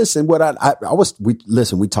 man. And listen,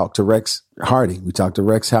 we talked to Rex Hardy.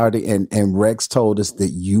 And Rex told us that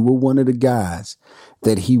you were one of the guys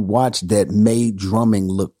that he watched that made drumming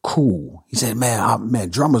look cool. He said, man,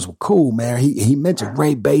 drummers were cool, man. He mentioned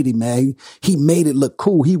Ray Bady, man. He made it look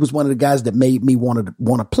cool. He was one of the guys that made me want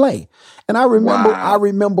to play. And I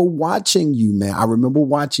remember watching you,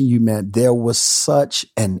 man. There was such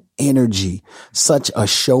an energy, such a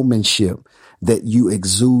showmanship that you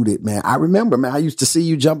exuded, man. I remember, man, I used to see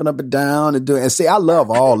you jumping up and down and doing, and see, I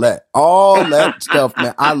love all that stuff,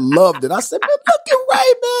 man. I loved it. I said, man, look at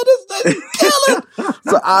Ray, man, this is killing.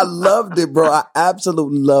 So I loved it, bro. I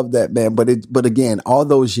absolutely loved that, man. But again, all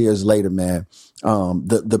those years later, man,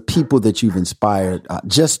 the people that you've inspired,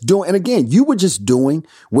 just doing, and again, you were just doing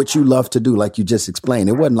what you love to do, like you just explained.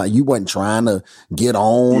 It wasn't like you wasn't trying to get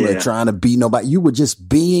on or trying to be nobody. You were just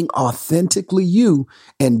being authentically you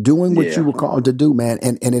and doing what you were called to do, man.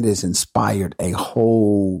 And it has inspired a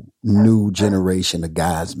whole new generation of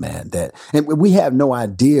guys, man, and we have no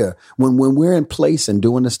idea when we're in place and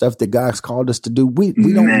doing the stuff that God's called us to do. We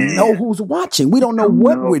don't know who's watching. We don't know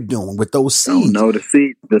what we're doing with those seeds. Don't know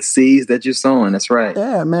the seeds that you're sowing. That's right.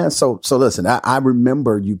 Yeah, man. So listen, I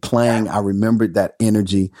remember you playing. I remembered that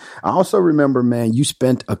energy. I also remember, man, you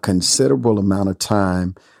spent a considerable amount of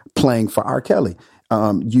time playing for R. Kelly.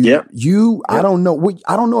 I don't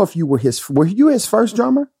know if were you his first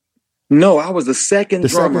drummer? No, I was the second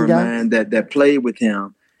drummer, man, that played with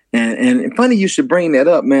him. And funny you should bring that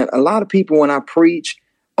up, man. A lot of people when I preach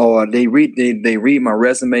or they read my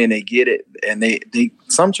resume and they get it, and they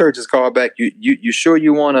some churches call back, you sure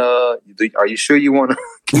you want to, are you sure you want to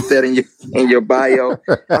keep that in your bio?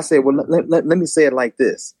 I say, well, let me say it like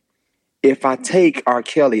this. If I take R.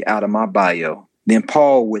 Kelly out of my bio, then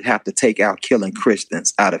Paul would have to take out killing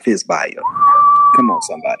Christians out of his bio. Come on,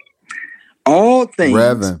 somebody. All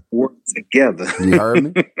things work together. You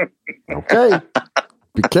heard me? Okay.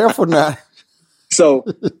 Be careful now. So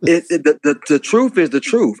the truth is the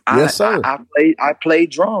truth. Yes, sir. I played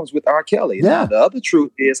drums with R. Kelly. Yeah. Now, the other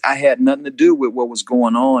truth is I had nothing to do with what was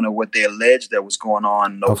going on or what they alleged that was going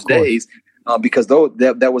on in those days. Because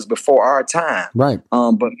that was before our time. Right.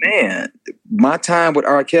 But man, my time with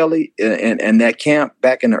R. Kelly and that camp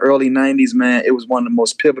back in the early 90s, man, it was one of the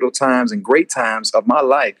most pivotal times and great times of my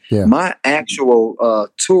life. Yeah. My actual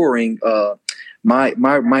touring, my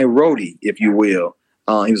roadie, if you will.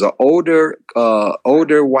 He was an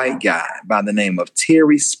older white guy by the name of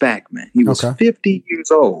Terry Spackman. He was 50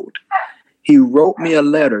 years old. He wrote me a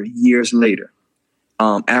letter years later.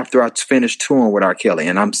 After I finished touring with R. Kelly,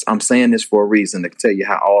 and I'm saying this for a reason to tell you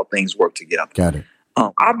how all things work together. Got it.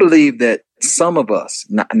 I believe that some of us,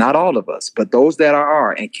 not all of us, but those that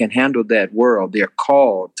are and can handle that world, they're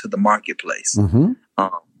called to the marketplace. Mm-hmm.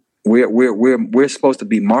 We're supposed to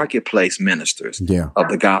be marketplace ministers of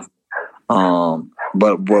the gospel.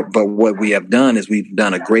 But what we have done is we've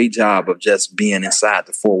done a great job of just being inside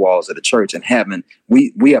the four walls of the church and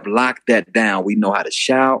we have locked that down. We know how to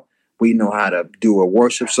shout. We know how to do a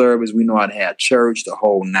worship service. We know how to have church, the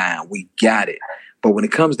whole nine. We got it. But when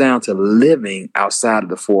it comes down to living outside of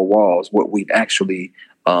the four walls, what we've actually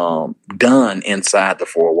done inside the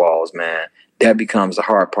four walls, man, that becomes the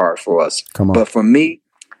hard part for us. But for me,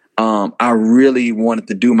 I really wanted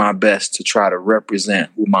to do my best to try to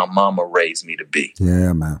represent who my mama raised me to be.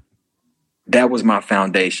 Yeah, man. That was my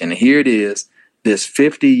foundation. And here it is, this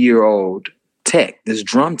 50-year-old tech, this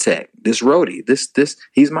drum tech, this roadie,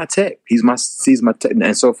 he's my tech. He's my tech.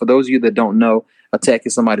 And so for those of you that don't know, a tech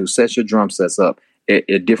is somebody who sets your drum sets up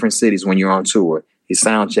at different cities when you're on tour. He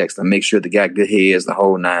sound checks to make sure they got good heads, the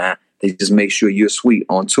whole nine. They just make sure you're sweet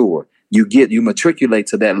on tour. You matriculate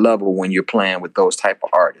to that level when you're playing with those type of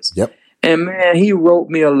artists. Yep. And man, he wrote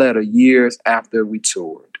me a letter years after we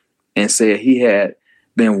toured and said he had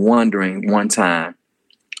been wondering one time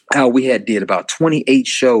how we had did about 28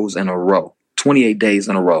 shows in a row, 28 days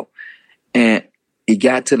in a row. And it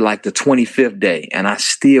got to like the 25th day and I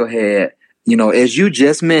still had, as you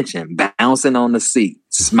just mentioned, bouncing on the seat,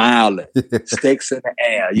 smiling, sticks in the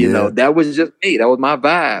air, you know, that was just me. That was my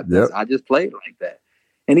vibe. Yep. I just played like that.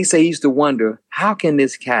 And he said he used to wonder, how can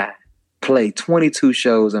this guy play 22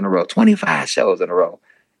 shows in a row, 25 shows in a row,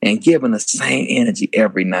 and giving the same energy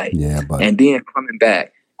every night? Yeah, buddy. And then coming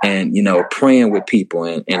back and, praying with people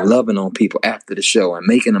and loving on people after the show and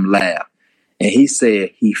making them laugh. And he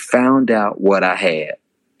said he found out what I had.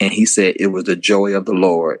 And he said it was the joy of the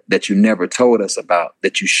Lord that you never told us about,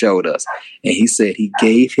 that you showed us. And he said he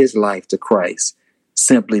gave his life to Christ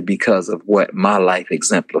simply because of what my life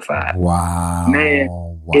exemplified. Wow. Man,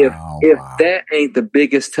 if that ain't the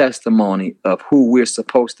biggest testimony of who we're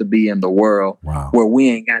supposed to be in the world, where we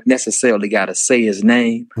ain't necessarily got to say his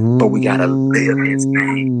name, but we got to live his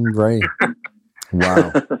name. Right.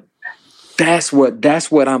 Wow. That's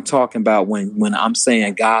what I'm talking about when I'm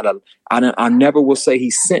saying God. I never will say he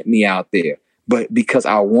sent me out there, but because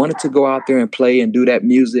I wanted to go out there and play and do that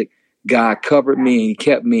music, God covered me and he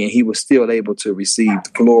kept me, and he was still able to receive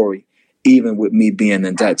glory, even with me being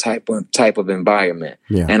in that type of environment.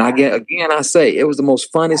 Yeah. And I say it was the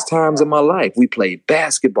most funnest times of my life. We played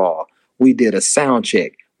basketball. We did a sound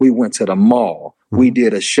check. We went to the mall. Mm-hmm. We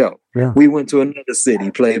did a show. Yeah. We went to another city,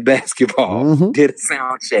 played basketball, did a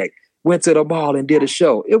sound check. Went to the mall and did a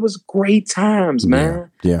show. It was great times, man.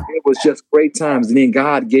 Yeah. It was just great times. And then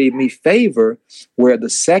God gave me favor where the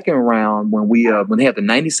second round, when they had the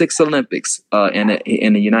 96 Olympics in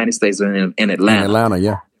the United States, in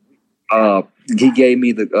Atlanta. He gave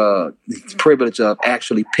me the privilege of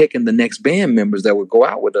actually picking the next band members that would go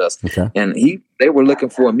out with us. Okay. And they were looking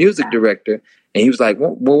for a music director. And he was like,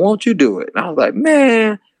 well, won't you do it? And I was like,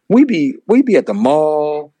 man, we be at the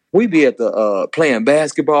mall. We be at the playing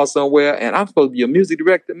basketball somewhere, and I'm supposed to be a music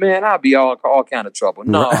director. Man, I'll be all kind of trouble.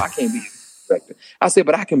 No, I can't be a music director. I said,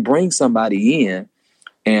 but I can bring somebody in,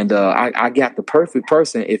 and I got the perfect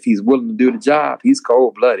person if he's willing to do the job. He's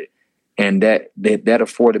cold-blooded, and that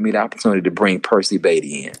afforded me the opportunity to bring Percy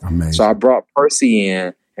Bady in. Amazing. So I brought Percy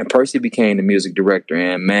in, and Percy became the music director.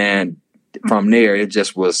 And man, from there, they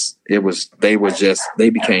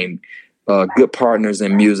became good partners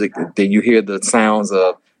in music. Then you hear the sounds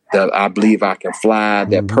of that I Believe I Can Fly,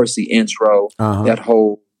 that Percy intro, that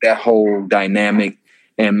whole dynamic.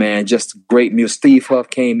 And man, just great music. Steve Huff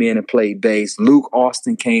came in and played bass. Luke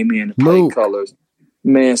Austin came in and played colors.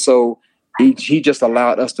 Man, so he just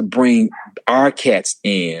allowed us to bring our cats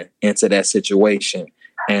into that situation.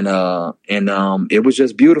 And it was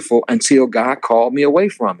just beautiful until God called me away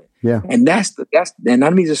from it. Yeah. And and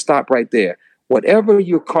let me just stop right there. Whatever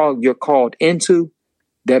you're called into,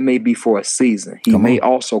 that may be for a season. He may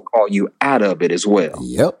also call you out of it as well.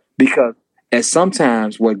 Yep. Because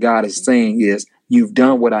sometimes what God is saying is, you've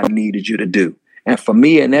done what I needed you to do. And for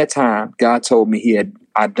me in that time, God told me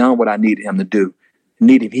I'd done what I needed him to do. He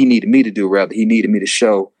needed me to do, rather. He needed me to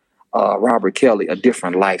show Robert Kelly a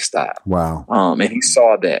different lifestyle. Wow. And he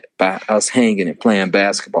saw that by us hanging and playing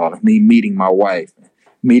basketball, and me meeting my wife,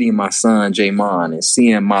 meeting my son, Jamon, and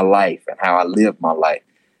seeing my life and how I live my life.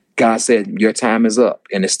 God said, your time is up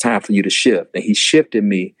and it's time for you to shift. And he shifted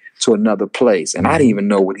me to another place. And I didn't even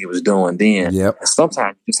know what he was doing then. Yep. And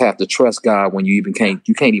sometimes you just have to trust God when you can't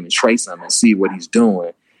even trace him and see what he's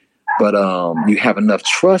doing. But you have enough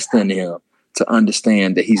trust in him to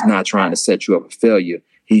understand that he's not trying to set you up for failure.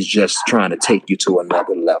 He's just trying to take you to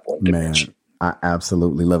another level and dimension. I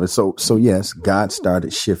absolutely love it. So yes, God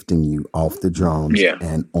started shifting you off the drums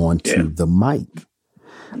and onto the mic.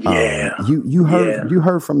 Yeah. You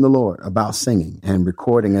heard from the Lord about singing and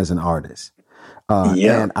recording as an artist.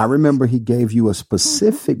 And I remember he gave you a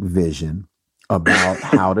specific vision about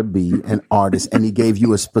how to be an artist, and he gave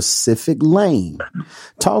you a specific lane.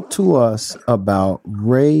 Talk to us about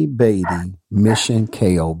Ray Bady Mission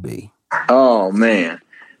KOB. Oh man,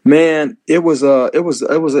 it was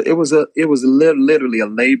literally a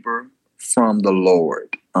labor from the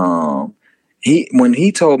Lord. When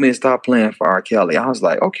he told me to stop playing for R. Kelly, I was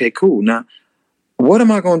like, okay, cool. Now, what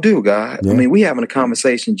am I going to do, God? Yeah. I mean, we having a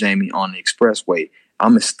conversation, Jamie, on the expressway.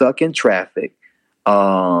 I'm stuck in traffic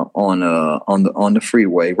on the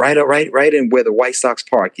freeway, right in where the White Sox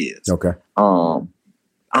Park is. Okay.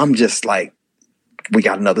 I'm just like, we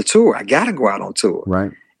got another tour. I got to go out on tour.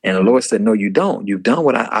 Right. And the Lord said, no, you don't. You've done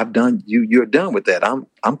what I've done. You're done with that.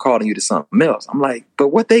 I'm calling you to something else. I'm like, but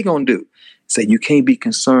what they gonna do? Say, you can't be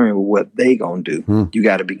concerned with what they gonna do. You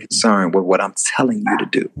got to be concerned with what I'm telling you to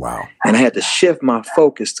do. Wow. And I had to shift my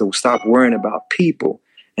focus to stop worrying about people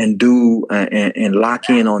and do and lock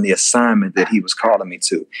in on the assignment that he was calling me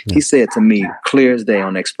to. Yeah. He said to me, clear as day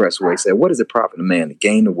on the expressway, he said, what does it profit a man to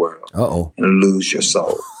gain the world and lose your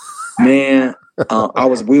soul? Man,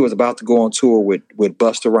 we was about to go on tour with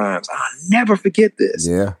Busta Rhymes. I'll never forget this.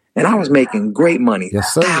 Yeah. And I was making great money,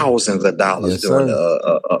 yes, sir. Thousands of dollars during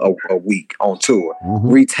a week on tour,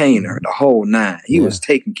 retainer, the whole nine. He was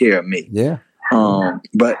taking care of me. Yeah.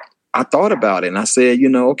 But I thought about it and I said,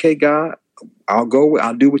 okay, God, I'll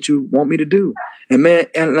do what you want me to do. And man,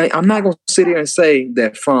 I'm not going to sit here and say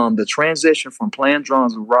that from the transition from playing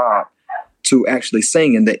drums with Rob to actually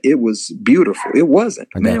singing that it was beautiful. It wasn't,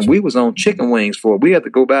 man. We was on chicken wings we had to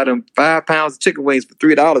go buy them 5 pounds of chicken wings for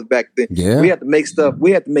 $3 back then. Yeah. We had to make stuff. We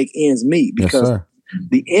had to make ends meet because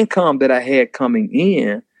the income that I had coming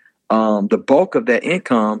in, the bulk of that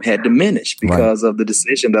income had diminished because of the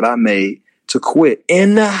decision that I made to quit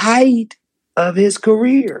in the height of his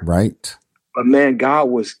career. Right. But man, God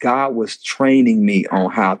was training me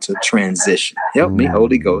on how to transition. Help me,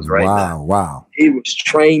 Holy Ghost, right now. Wow. He was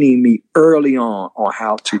training me early on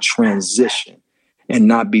how to transition and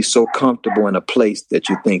not be so comfortable in a place that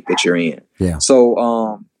you think that you're in. Yeah.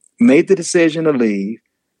 So made the decision to leave.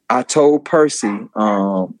 I told Percy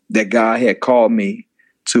that God had called me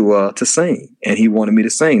to sing, and he wanted me to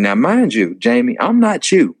sing. Now, mind you, Jamie, I'm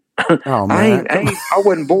not you. Oh, man. I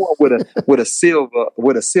wasn't born with a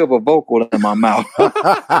silver vocal in my mouth.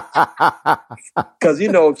 Because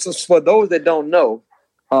for those that don't know,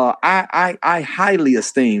 I highly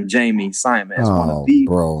esteem Jamie Simon as one of the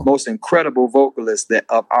most incredible vocalists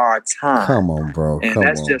of our time. Come on, bro. And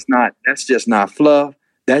that's just not fluff.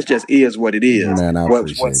 That just is what it is. Man, what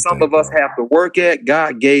some of us have to work at,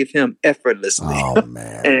 God gave him effortlessly. Oh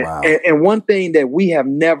man! And one thing that we have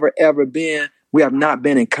never ever been. We have not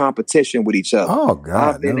been in competition with each other. Oh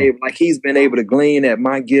God! I've been able, he's been able to glean at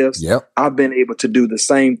my gifts. Yep. I've been able to do the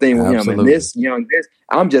same thing with him. And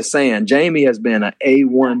I'm just saying, Jamie has been an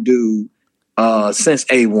A1 dude since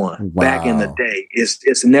A1 back in the day.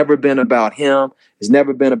 It's never been about him. It's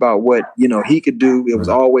never been about what he could do. He was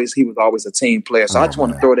always a team player. So I just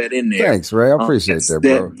want to throw that in there. Thanks, Ray. I appreciate that,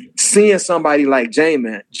 bro. Seeing somebody like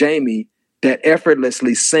Jamie. That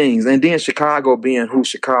effortlessly sings, and then Chicago being who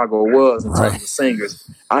Chicago was in terms of singers,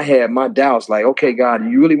 I had my doubts. Like, okay, God,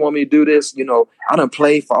 you really want me to do this? I done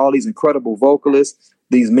played for all these incredible vocalists,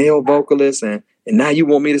 these male vocalists, and now you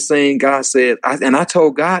want me to sing? God said, I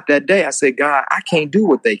told God that day, I said, God, I can't do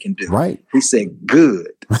what they can do. Right. He said,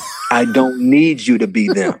 good. I don't need you to be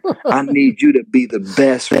them. I need you to be the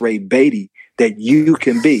best Ray Bady that you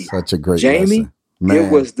can be. Such a great Jamie. lesson. Man.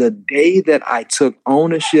 It was the day that I took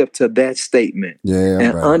ownership to that statement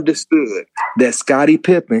and understood that Scottie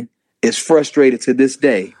Pippen is frustrated to this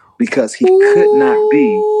day because he could not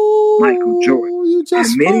be Michael Jordan. And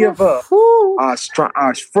many of us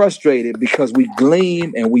are frustrated because we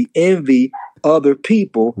glean and we envy other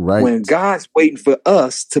people when God's waiting for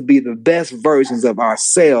us to be the best versions of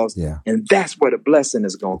ourselves. Yeah. And that's where the blessing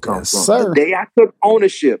is going to come from. Sir. The day I took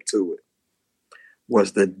ownership to it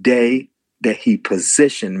was the day that he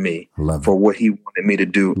positioned me for what he wanted me to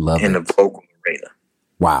do in the vocal arena.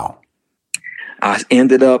 Wow. I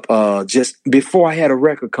ended up just before I had a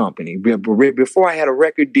record company, before I had a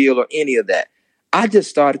record deal or any of that, I just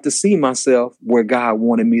started to see myself where God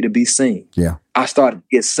wanted me to be seen. Yeah. I started to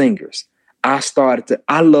get singers. I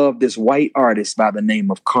love this white artist by the name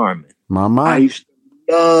of Carmen. Mama. I used to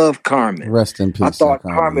love Carmen. Rest in peace. I thought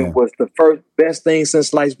Carmen was the first best thing since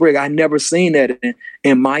sliced bread. I never seen that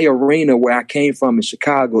in my arena where I came from in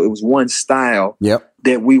Chicago. It was one style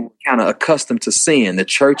that we were kind of accustomed to seeing, the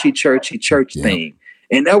churchy thing.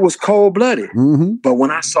 And that was cold-blooded. Mm-hmm. But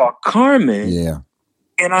when I saw Carmen,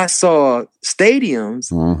 and I saw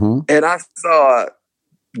stadiums, and I saw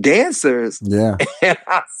dancers, and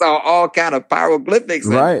I saw all kind of hieroglyphics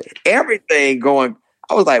and everything going,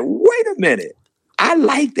 I was like, wait a minute. I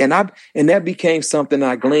liked it. And that became something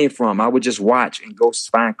I gleaned from. I would just watch and go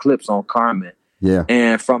find clips on Carmen. Yeah.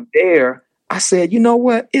 And from there, I said, you know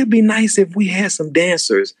what? It'd be nice if we had some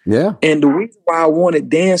dancers. Yeah. And the reason why I wanted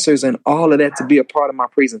dancers and all of that to be a part of my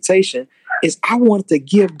presentation is I wanted to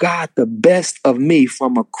give God the best of me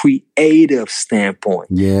from a creative standpoint.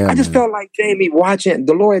 Yeah. I just felt like Jamie watching,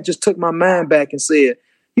 the Lord just took my mind back and said,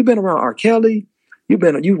 you've been around R. Kelly.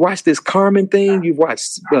 You watched this Carmen thing. You've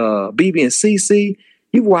watched BB and CC.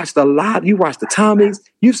 You've watched a lot. You watched the Tommies.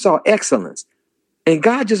 You saw excellence. And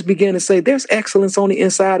God just began to say, there's excellence on the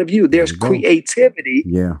inside of you. There's creativity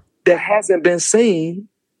that hasn't been seen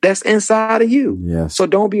that's inside of you. Yes. So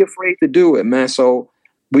don't be afraid to do it, man. So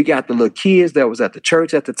we got the little kids that was at the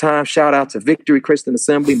church at the time. Shout out to Victory Christian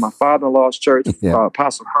Assembly, my father-in-law's church,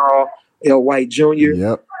 Apostle Carl L. White Jr.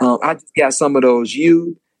 Yep. I just got some of those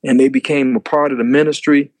youth, and they became a part of the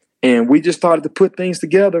ministry. And we just started to put things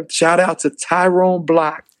together. Shout out to Tyrone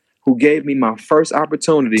Block, who gave me my first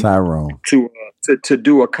opportunity to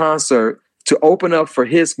do a concert, to open up for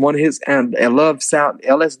one of his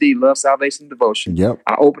LSD, Love, Salvation, Devotion. Yep.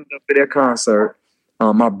 I opened up for their concert.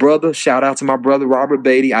 My brother, shout out to my brother, Robert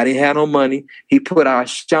Bady. I didn't have no money. He put our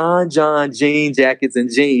Sean John jean jackets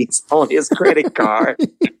and jeans on his credit card.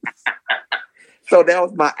 So that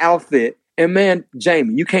was my outfit. And man,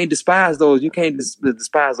 Jamie, you can't despise those. You can't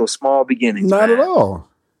despise those small beginnings. Not at all.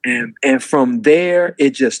 And from there,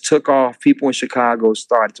 it just took off. People in Chicago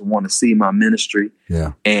started to want to see my ministry.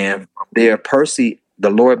 Yeah. And from there, Percy, the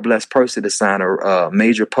Lord blessed Percy to sign a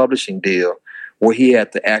major publishing deal where he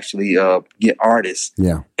had to actually get artists.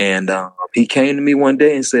 Yeah. And he came to me one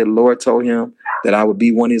day and said, the Lord told him that I would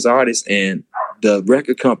be one of his artists. And the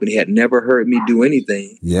record company had never heard me do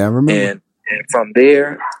anything. Yeah, I remember. And from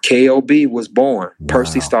there, KOB was born. Wow.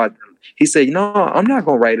 Percy started. He said, I'm not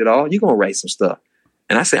going to write it all. You're going to write some stuff.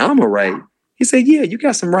 And I said, I'm going to write. He said, yeah, you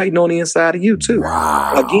got some writing on the inside of you too.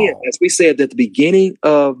 Wow. Again, as we said at the beginning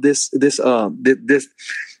of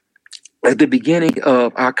at the beginning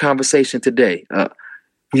of our conversation today,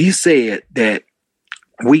 we said that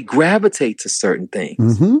we gravitate to certain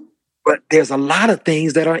things, but there's a lot of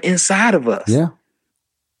things that are inside of us. Yeah.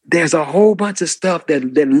 There's a whole bunch of stuff that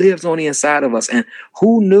lives on the inside of us. And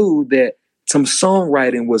who knew that some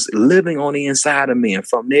songwriting was living on the inside of me? And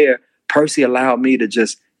from there, Percy allowed me to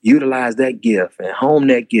just utilize that gift and hone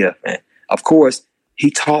that gift. And of course, he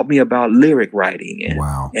taught me about lyric writing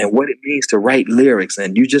and what it means to write lyrics.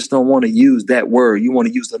 And you just don't want to use that word. You want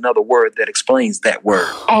to use another word that explains that word.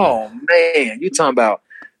 Oh, man. You're talking about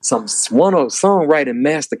some songwriting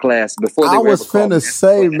masterclass before they I was finna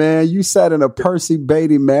say, man, you sat in a Percy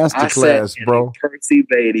Bady masterclass, bro. Percy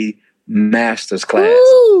Bady master's class.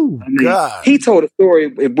 Ooh, I mean, God. He told a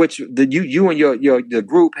story in which you and your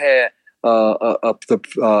group had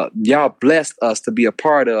y'all blessed us to be a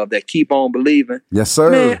part of that. Keep on believing. Yes,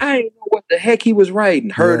 sir. Man, I didn't know what the heck he was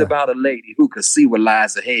writing. Heard about a lady who could see what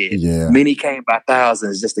lies ahead. Yeah. Many came by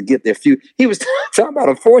thousands just to get their few. He was talking about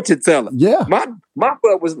a fortune teller. Yeah. My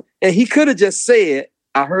butt was, and he could have just said,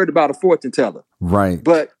 I heard about a fortune teller. Right.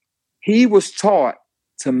 But he was taught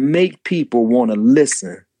to make people want to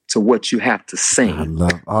listen to what you have to sing.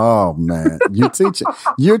 Oh man, you're teaching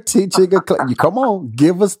come on,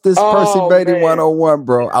 give us this Percy Bady 101,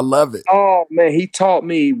 bro. I love it. Oh man, he taught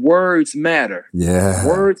me words matter. Yeah,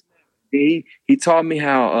 words. He taught me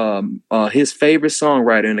how his favorite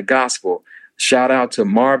songwriter in the gospel, shout out to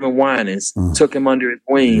Marvin Winans, took him under his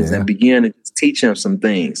wings and began to just teach him some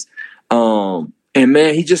things. And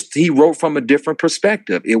man, he wrote from a different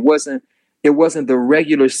perspective. It wasn't the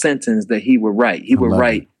regular sentence that he would write. He would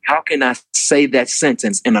write, how can I say that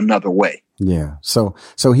sentence in another way? Yeah. So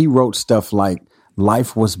he wrote stuff like,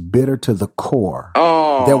 life was bitter to the core.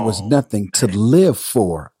 Oh. There was nothing to live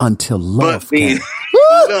for until love came.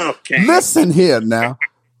 Love came. Listen here now.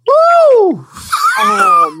 Woo!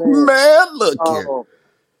 Oh, man, look here.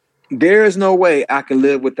 There is no way I can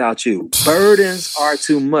live without you. Burdens are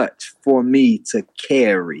too much for me to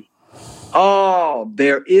carry. Oh,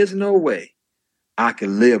 there is no way I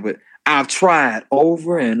can live with. I've tried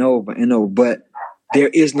over and over and over, but there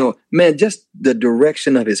is no, man, just the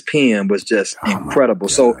direction of his pen was just incredible.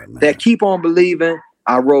 God, so man. That keep on believing,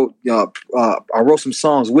 I wrote some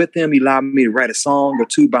songs with him. He allowed me to write a song or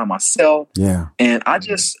two by myself. Yeah. And I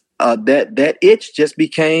just that itch just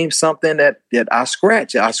became something that I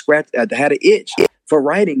scratched. I had an itch for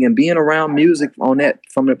writing and being around music on that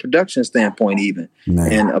from the production standpoint even.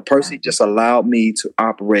 Man. And Percy just allowed me to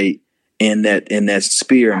operate in that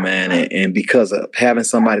sphere, man. And because of having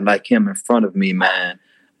somebody like him in front of me, man,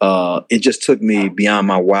 it just took me beyond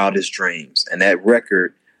my wildest dreams. And that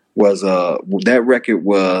record was the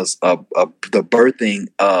birthing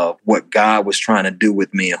of what God was trying to do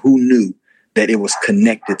with me, and who knew that it was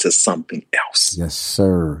connected to something else. Yes,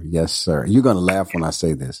 sir. Yes, sir. You're going to laugh when I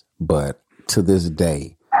say this, but to this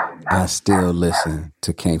day, I still listen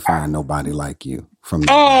to Can't Find Nobody Like You. From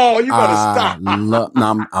oh, you better stop.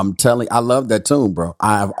 I'm telling you, I love that tune, bro.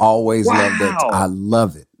 I've always loved that. I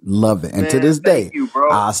love it. Love it. And man, to this day, you,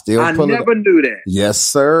 bro. I still I pull it. I never knew that. Yes,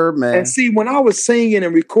 sir, man. And see, when I was singing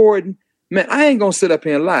and recording, man, I ain't going to sit up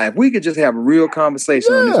here and lie. If we could just have a real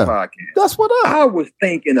conversation on this podcast. That's what I was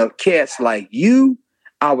thinking of cats like you.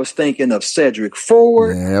 I was thinking of Cedric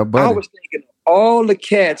Ford. Yeah, buddy. I was thinking of all the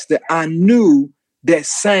cats that I knew that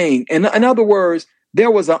sang. And in other words, there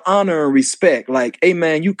was an honor and respect. Like, hey,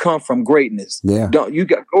 man, you come from greatness. Yeah. Go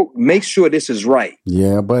make sure this is right.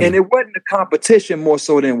 Yeah, buddy. And it wasn't a competition more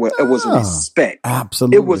so than it was a respect.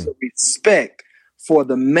 Absolutely. It was a respect for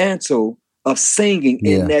the mantle of singing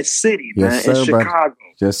in that city, man, yes, sir, in Chicago.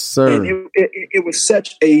 Buddy. Yes, sir. And it was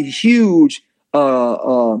such a huge,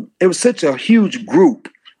 group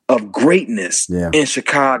of greatness in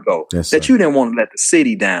Chicago that you didn't want to let the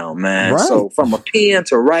city down, man. Right. So from a pen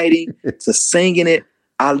to writing to singing it,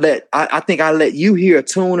 I think I let you hear a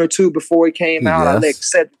tune or two before it came out. I let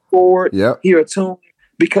Cedric Ford hear a tune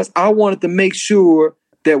because I wanted to make sure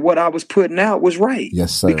that what I was putting out was right.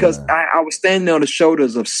 Yes, sir. Because I was standing on the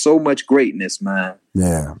shoulders of so much greatness, man.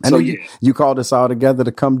 Yeah. And so, you called us all together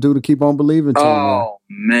to come do to Keep On Believing. Oh,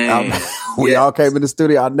 man. We all came in the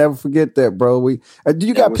studio. I'll never forget that, bro. Do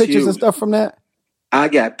you got pictures and stuff from that? I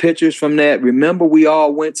got pictures from that. Remember, we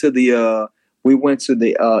all went to the, it wasn't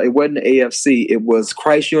the AFC. It was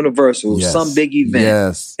Christ Universal, some big event.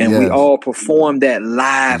 Yes. And we all performed that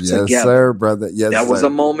live together. Yes, sir, brother. Yes, that was a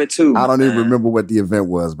moment too. I don't even remember what the event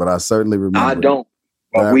was, but I certainly remember. I don't.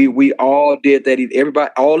 But we all did that.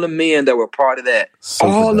 Everybody, all the men that were part of that,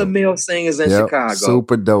 all the male singers in Chicago.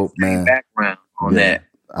 Super dope, man. Background on that.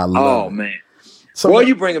 I love it. Man. So boy,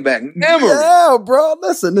 you bringing back memories. Yeah, bro.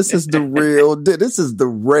 Listen, this is the real. This is the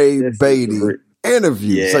Ray Bady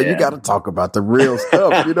interview. So you got to talk about the real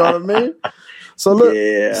stuff. You know what I mean? So look.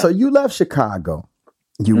 Yeah. So you left Chicago.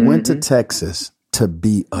 You went to Texas to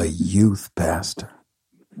be a youth pastor.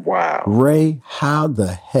 Wow. Ray, how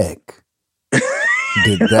the heck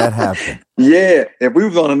did that happen? Yeah, if we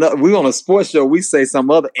was on a sports show, we say some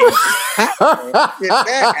other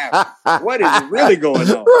what is really going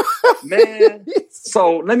on, man?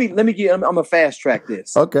 So let me get. I'm gonna fast track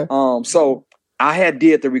this. Okay. So I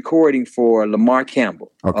did the recording for Lamar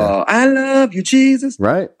Campbell. Okay. I love you, Jesus.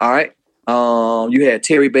 Right. All right. You had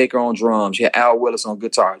Terry Baker on drums. You had Al Willis on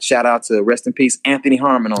guitar. Shout out to rest in peace Anthony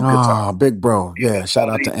Harmon on guitar. Oh, big bro. Yeah. Shout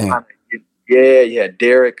out to Ant. Yeah. You had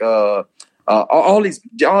Derek. All these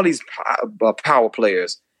power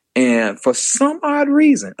players, and for some odd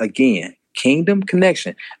reason, again, Kingdom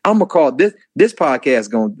Connection. I'm gonna call this podcast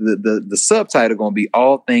the subtitle gonna be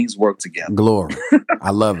All Things Work Together. Glory. I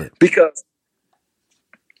love it because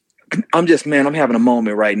I'm having a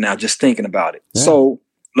moment right now just thinking about it. Yeah. So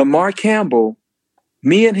Lamar Campbell,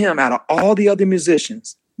 me and him, out of all the other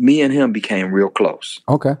musicians, me and him became real close.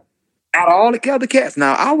 Okay. Out of all the other cats,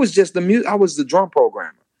 now I was just I was the drum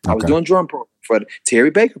programmer. I was doing drum program for Terry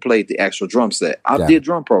Baker played the actual drum set. I did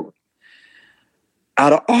drum program.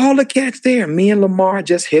 Out of all the cats there, me and Lamar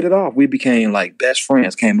just hit it off. We became like best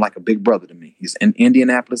friends, came like a big brother to me. He's in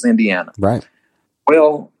Indianapolis, Indiana. Right.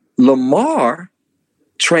 Well, Lamar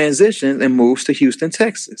transitions and moves to Houston,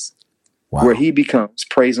 Texas, where he becomes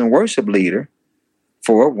praise and worship leader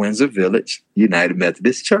for Windsor Village United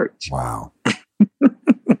Methodist Church. Wow.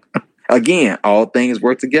 Again, all things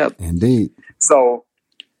work together. Indeed. So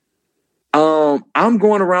I'm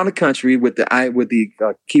going around the country with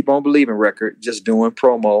the Keep On Believing record, just doing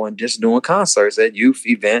promo and just doing concerts at youth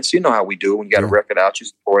events. You know how we do when you got a record out, you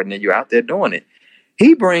support, and then you're out there doing it.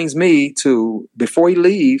 He brings me before he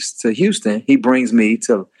leaves to Houston, he brings me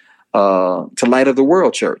to Light of the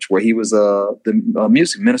World Church, where he was the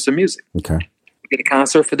minister of music. Okay. We did a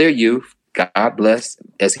concert for their youth. God bless,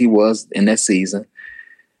 as he was in that season.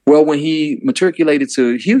 Well, when he matriculated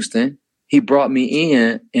to Houston, he brought me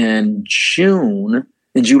in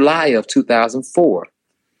July of 2004.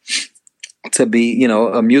 to be,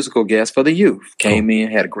 a musical guest for the youth. Came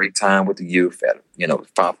in, had a great time with the youth, had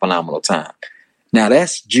phenomenal time. Now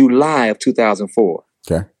that's July of 2004.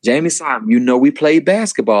 Okay. Jamie Simon, we played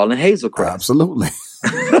basketball in Hazelcrest. Absolutely.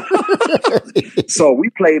 So we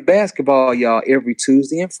played basketball, y'all, every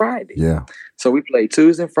Tuesday and Friday. Yeah. So we played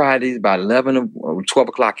Tuesday and Fridays about 11 or 12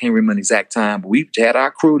 o'clock. Can't remember the exact time, but we had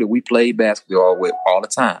our crew that we played basketball with all the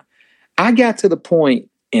time. I got to the point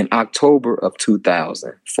in October of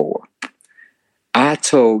 2004. I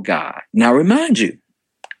told God, now remind you,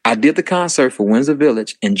 I did the concert for Windsor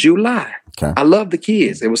Village in July. Okay. I loved the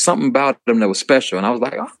kids. There was something about them that was special. And I was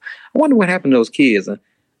like, I wonder what happened to those kids.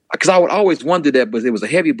 Because I would always wonder that, but it was a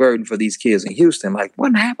heavy burden for these kids in Houston. Like,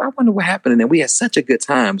 what happened? I wonder what happened. And then we had such a good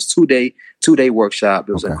time. It was two-day workshop.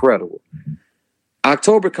 It was incredible.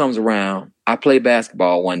 October comes around. I play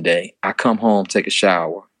basketball one day. I come home, take a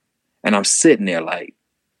shower, and I'm sitting there like,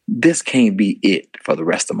 this can't be it for the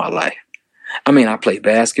rest of my life. I mean, I play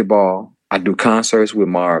basketball. I do concerts with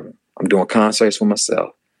Marvin. I'm doing concerts for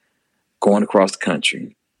myself, going across the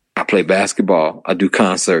country. I play basketball. I do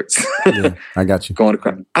concerts. Yeah, I got you.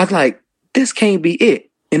 I was like, this can't be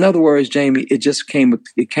it. In other words, Jamie,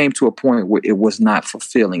 it came to a point where it was not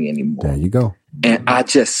fulfilling anymore. There you go. And I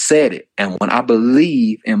just said it. And when I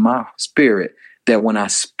believe in my spirit that when I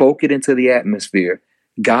spoke it into the atmosphere,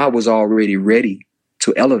 God was already ready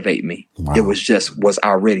to elevate me. Wow. It was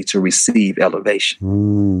I ready to receive elevation?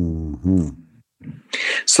 Mm-hmm.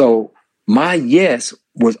 So my yes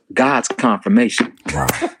was God's confirmation. Wow.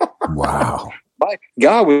 Wow.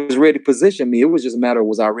 God was ready to position me. It was just a matter of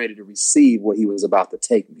was I ready to receive what he was about to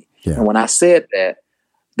take me. Yeah. And when I said that,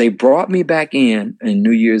 they brought me back in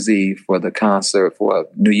New Year's Eve for the concert, for a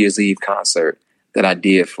New Year's Eve concert that I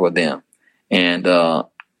did for them. And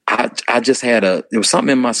I just had there was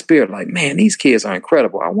something in my spirit like, man, these kids are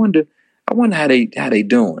incredible. I wonder how they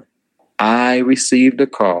doing. I received a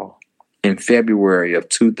call in February of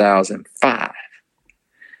 2005,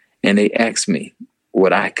 and they asked me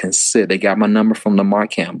would I consider. They got my number from Lamar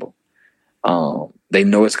Campbell. They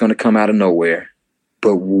know it's going to come out of nowhere,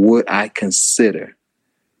 but would I consider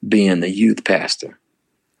being the youth pastor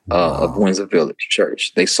of Windsor Village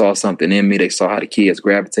Church? They saw something in me. They saw how the kids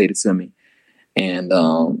gravitated to me, and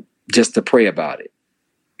just to pray about it.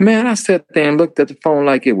 Man, I sat there and looked at the phone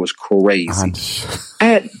like it was crazy.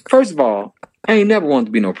 First of all, I ain't never wanted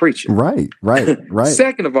to be no preacher. Right.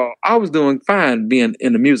 Second of all, I was doing fine being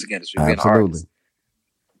in the music industry, being an artist.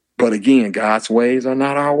 But again, God's ways are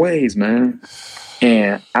not our ways, man.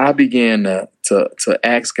 And I began to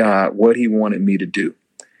ask God what he wanted me to do.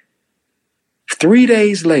 3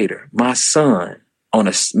 days later, my son,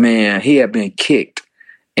 he had been kicked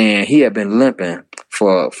and he had been limping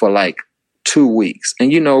for like 2 weeks.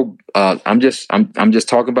 And I'm just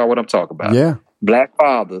talking about what I'm talking about. Yeah. Black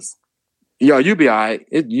fathers. Yo, you be all right.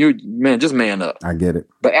 Just man up. I get it.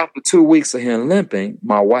 But after 2 weeks of him limping,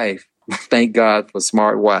 my wife, thank God for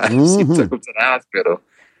smart wives, she took him to the hospital.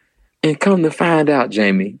 And come to find out,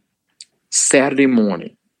 Jamie, Saturday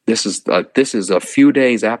morning, this is a few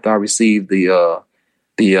days after I received the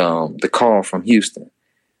call from Houston.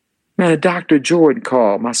 Man, Dr. Jordan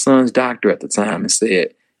called, my son's doctor at the time, and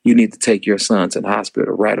said, you need to take your son to the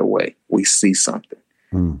hospital right away. We see something.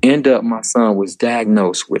 End up, my son was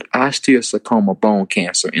diagnosed with osteosarcoma bone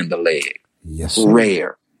cancer in the leg. Yes, sir.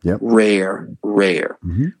 Rare. Yep. Rare.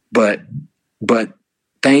 Mm-hmm. But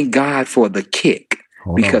thank God for the kick.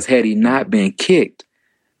 Because had he not been kicked,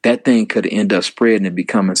 that thing could end up spreading and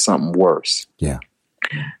becoming something worse. Yeah.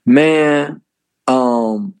 Man,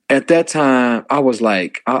 at that time, I was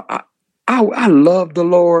like, I loved the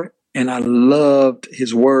Lord and I loved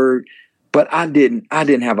his word, but I didn't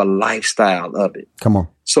have a lifestyle of it. Come on.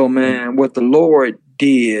 So, man, what the Lord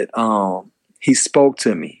did, he spoke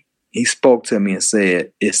to me. He spoke to me and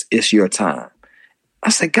said, it's your time. I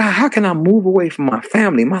said, God, how can I move away from my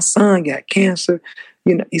family? My son got cancer.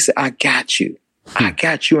 He said, I got you. I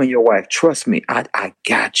got you and your wife. Trust me. I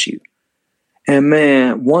got you. And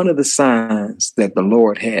man, one of the signs that the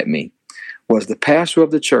Lord had me was the pastor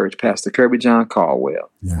of the church, Pastor Kirby John Caldwell.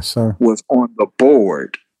 Yes, sir. Was on the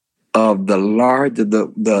board of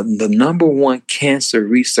the number one cancer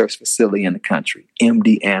research facility in the country,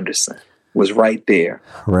 MD Anderson. Was right there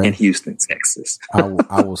in Houston, Texas. I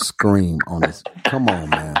will scream on this. Come on,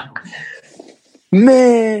 man.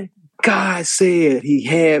 Man, God said he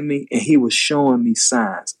had me and he was showing me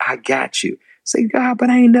signs. I got you. Say, God, but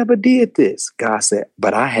I ain't never did this. God said,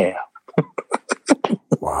 but I have.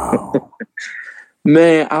 Wow.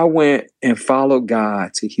 Man, I went and followed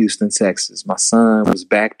God to Houston, Texas. My son was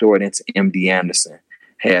backdoored into MD Anderson.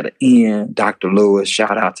 Had an in, Dr. Lewis,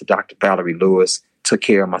 shout out to Dr. Valerie Lewis, took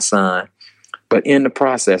care of my son. But in the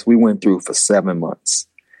process, we went through for 7 months.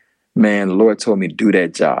 Man, the Lord told me to do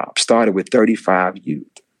that job. Started with 35 youth.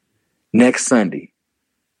 Next Sunday,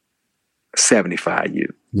 75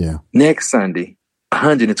 youth. Yeah. Next Sunday,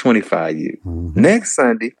 125 youth. Mm-hmm. Next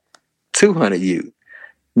Sunday, 200 youth.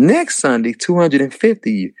 Next Sunday,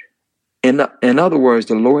 250 youth. In other words,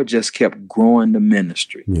 the Lord just kept growing the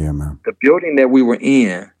ministry. Yeah, man. The building that we were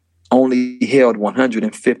in only held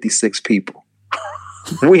 156 people.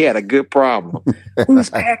 We had a good problem. We was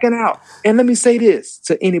packing out. And let me say this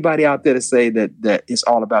to anybody out there to say that it's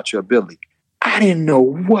all about your ability. I didn't know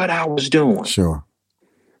what I was doing. Sure.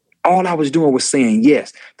 All I was doing was saying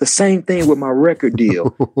yes. The same thing with my record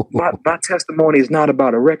deal. My testimony is not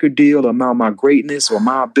about a record deal or about my greatness or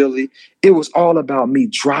my ability. It was all about me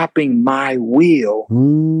dropping my will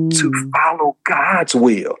to follow God's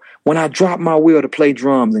will. When I dropped my will to play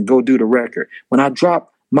drums and go do the record, when I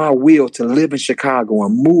dropped my will to live in Chicago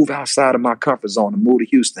and move outside of my comfort zone and move to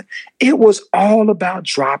Houston, it was all about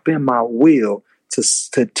dropping my will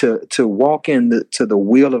to walk to the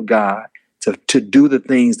will of God. To do the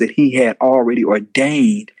things that he had already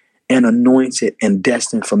ordained and anointed and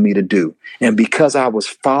destined for me to do. And because I was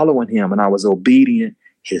following him and I was obedient,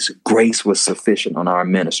 his grace was sufficient on our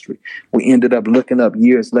ministry. We ended up looking up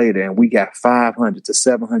years later and we got 500 to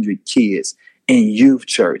 700 kids in youth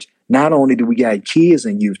church. Not only do we got kids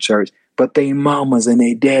in youth church, but they mamas and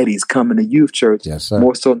they daddies coming to youth church. Yes, sir.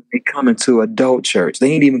 More so than they coming to adult church.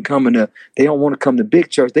 They ain't even they don't want to come to big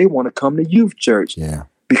church. They want to come to youth church. Yeah.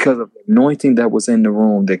 Because of the anointing that was in the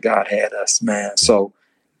room that God had us, man. So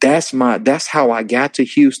that's how I got to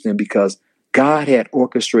Houston, because God had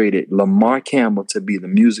orchestrated Lamar Campbell to be the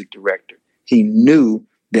music director. He knew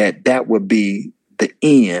that would be the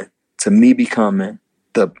end to me becoming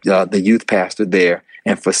the youth pastor there.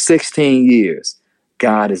 And for 16 years,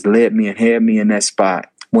 God has led me and had me in that spot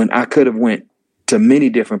when I could have went to many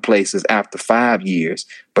different places after 5 years,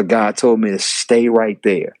 but God told me to stay right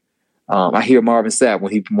there. I hear Marvin Sapp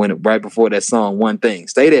when he went right before that song, One Thing.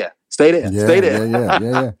 Stay there, stay there, stay there.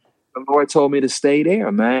 Yeah. The Lord told me to stay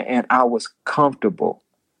there, man. And I was comfortable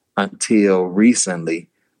until recently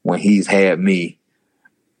when he's had me.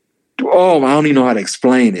 I don't even know how to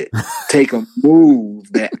explain it. Take a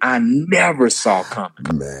move that I never saw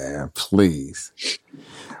coming. Man, please.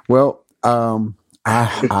 Well,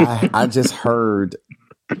 I just heard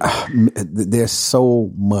there's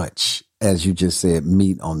so much, as you just said,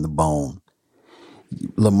 meat on the bone.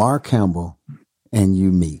 Lamar Campbell and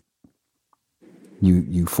you meet.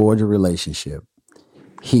 You forge a relationship.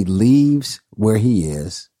 He leaves where he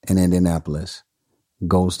is in Indianapolis,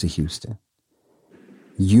 goes to Houston.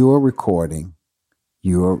 You're recording.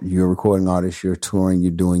 You're a recording artist. You're touring.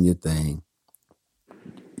 You're doing your thing.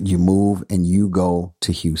 You move and you go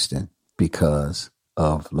to Houston because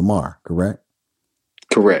of Lamar, correct?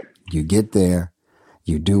 Correct. You get there.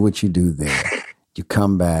 You do what you do there. You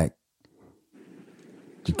come back.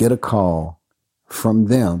 You get a call from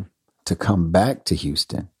them to come back to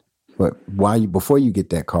Houston. But before you get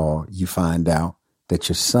that call, you find out that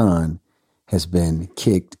your son has been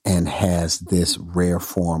kicked and has this rare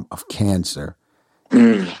form of cancer.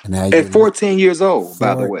 And at 14 years old,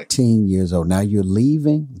 by the way. 14 years old. Now you're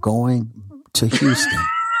leaving, going to Houston.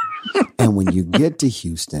 And when you get to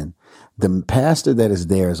Houston, the pastor that is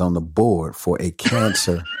there is on the board for a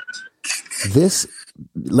cancer. This,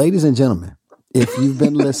 ladies and gentlemen, if you've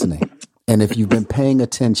been listening and if you've been paying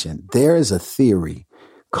attention, there is a theory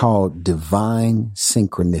called divine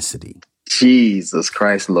synchronicity. Jesus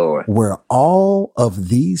Christ, Lord. Where all of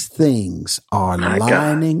these things are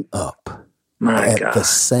lining up at the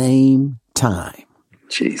same time.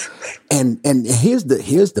 Jesus. And here's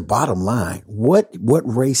the bottom line. What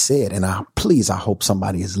Ray said, and I hope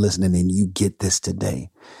somebody is listening and you get this today.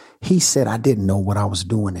 He said, I didn't know what I was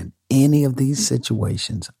doing in any of these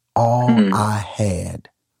situations. All I had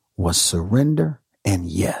was surrender and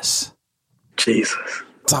yes. Jesus.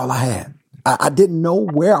 That's all I had. I didn't know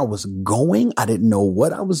where I was going. I didn't know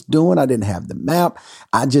what I was doing. I didn't have the map.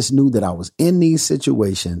 I just knew that I was in these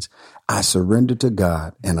situations. I surrendered to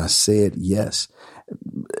God and I said yes.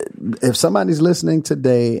 If somebody's listening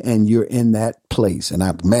today and you're in that place, and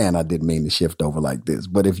I didn't mean to shift over like this,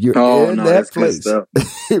 but if you're in that place,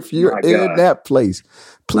 if you're in that place,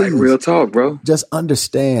 please, like real talk, bro, just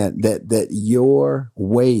understand that your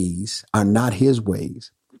ways are not his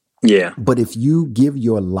ways. Yeah. But if you give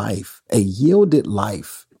your life, a yielded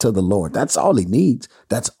life to the Lord, that's all he needs.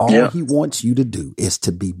 That's all he wants you to do, is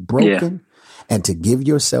to be broken and to give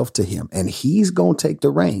yourself to him. And he's going to take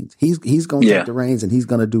the reins. He's going to take the reins and he's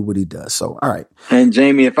going to do what he does. So, all right. And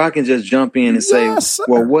Jamie, if I can just jump in and say,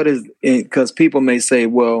 well, what is, because people may say,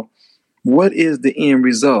 well, what is the end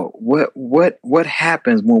result? What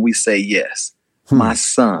happens when we say yes? My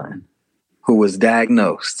son, who was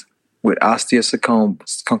diagnosed with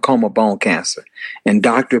osteosarcoma bone cancer, and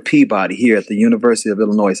Dr. Peabody here at the University of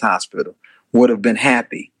Illinois Hospital would have been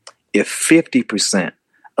happy if 50%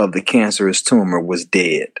 of the cancerous tumor was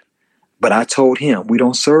dead. But I told him, we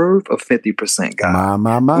don't serve a 50%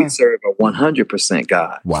 God. We serve a 100%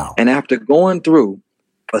 God. Wow. And after going through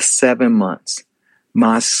for 7 months,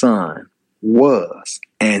 my son was,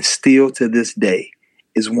 and still to this day,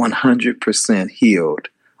 is 100% healed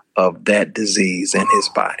of that disease in his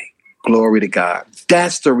body. Glory to God.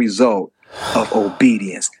 That's the result of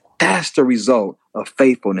obedience. That's the result of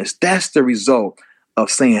faithfulness. That's the result of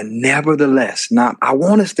saying, nevertheless, now I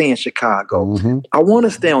want to stay in Chicago. Mm-hmm. I want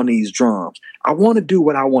to stay on these drums. I want to do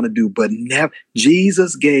what I want to do, but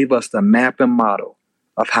Jesus gave us the map and model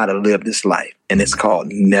of how to live this life. And it's called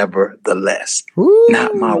nevertheless. Woo.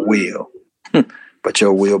 Not my will, but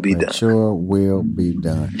your will be done. Your will be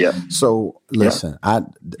done. Yeah. So listen,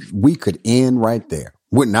 we could end right there.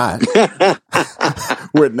 We're not.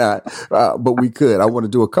 We're not. But we could. I want to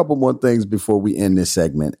do a couple more things before we end this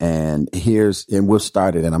segment. And we'll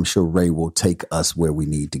start it. And I'm sure Ray will take us where we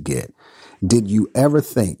need to get. Did you ever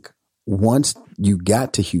think once you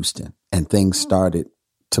got to Houston and things started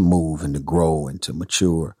to move and to grow and to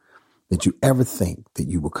mature, did you ever think that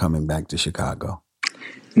you were coming back to Chicago?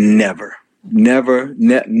 Never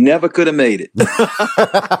could have made it.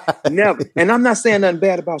 Never. And I'm not saying nothing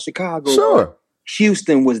bad about Chicago. Sure.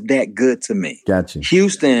 Houston was that good to me. Gotcha.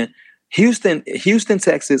 Houston,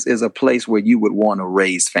 Texas is a place where you would want to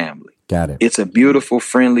raise family. Got it. It's a beautiful,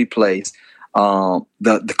 friendly place.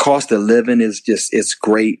 The cost of living is it's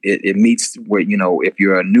great. It meets where, if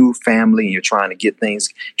you're a new family and you're trying to get things,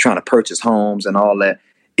 trying to purchase homes and all that,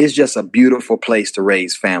 it's just a beautiful place to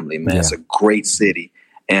raise family, man. Yeah. It's a great city.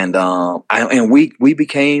 And we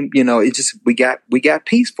became, we got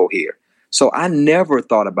peaceful here. So I never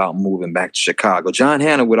thought about moving back to Chicago. John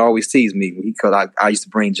Hannah would always tease me because I used to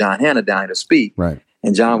bring John Hannah down to speak. Right.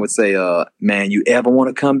 And John would say, man, you ever want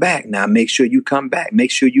to come back? Now make sure you come back.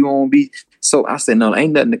 Make sure you won't be. So I said, no,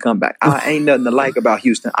 ain't nothing to come back. Ain't nothing to like about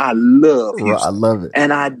Houston. I love Houston. I love it.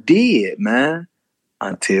 And I did, man,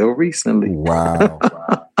 until recently. Wow.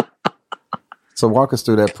 So walk us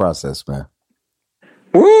through that process, man.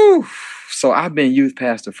 Woo! So I've been youth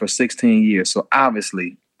pastor for 16 years. So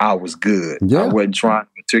obviously I was good. Yeah. I wasn't trying to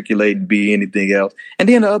matriculate and be anything else. And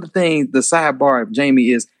then the other thing, the sidebar of Jamie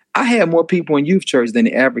is I had more people in youth church than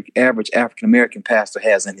the average African-American pastor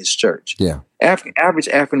has in his church. Yeah. Average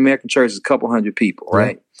African-American church is a couple hundred people,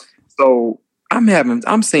 right? Yeah. So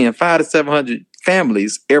I'm seeing 500 to 700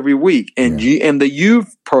 families every week and the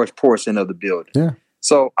youth portion of the building. Yeah.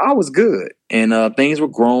 So I was good and things were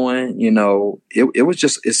growing, it was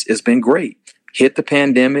just, it's been great. Hit the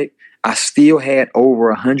pandemic. I still had over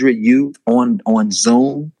 100 youth on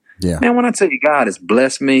Zoom. Yeah. Man, when I tell you God has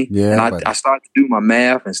blessed me, and I started to do my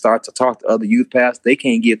math and start to talk to other youth pastors, they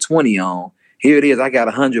can't get 20 on. Here it is, I got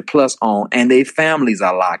 100 plus on, and their families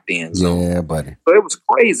are locked in. Yeah, buddy. So it was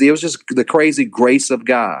crazy. It was just the crazy grace of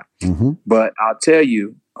God. Mm-hmm. But I'll tell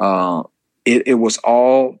you, it was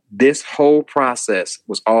all, this whole process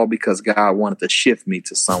was all because God wanted to shift me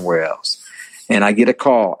to somewhere else. And I get a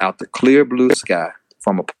call out the clear blue sky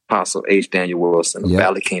from Apostle H. Daniel Wilson of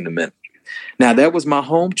Valley Kingdom Ministry. Now, that was my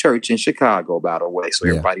home church in Chicago, by the way, so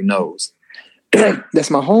everybody knows. That's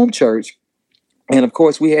my home church. And, of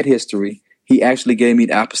course, we had history. He actually gave me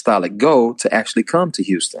the apostolic go to actually come to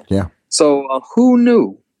Houston. Yeah. So who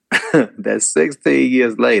knew that 16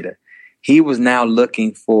 years later, he was now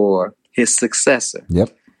looking for his successor. Yep.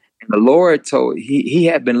 And the Lord he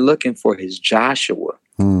had been looking for his Joshua.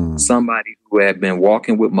 Somebody who had been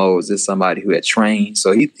walking with Moses, somebody who had trained.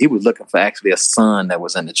 So he was looking for actually a son that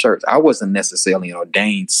was in the church. I wasn't necessarily an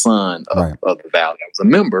ordained son of the Valley. I was a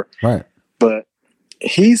member. Right. But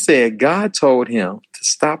he said God told him to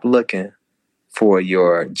stop looking for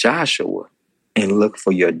your Joshua and look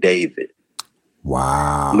for your David.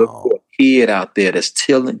 Wow. Look for a kid out there that's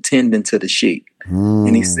tending to the sheep.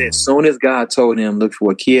 And he said, as soon as God told him, look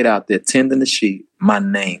for a kid out there tending the sheep, my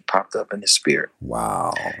name popped up in his spirit.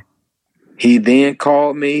 Wow. He then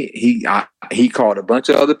called me. He called a bunch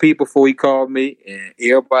of other people before he called me, and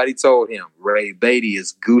everybody told him, Ray Bady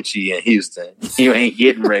is Gucci in Houston. You ain't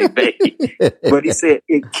getting Ray Bady. But he said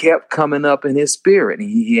it kept coming up in his spirit, and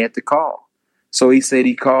he had to call. So he said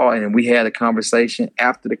he called, and we had a conversation.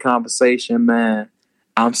 After the conversation, man,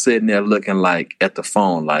 I'm sitting there looking like at the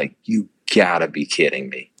phone like, you gotta be kidding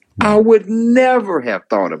me. I would never have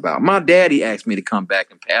thought about. My daddy asked me to come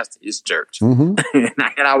back and pastor his church. Mm-hmm.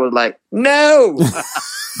 And I was like, no,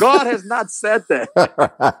 God has not said that.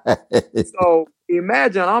 So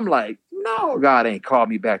imagine I'm like, no, God ain't called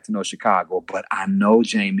me back to no Chicago, but I know,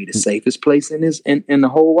 Jamie, the safest place in the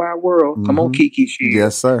whole wide world. Mm-hmm. Come on, Kiki.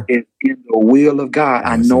 Yes, sir. In the will of God.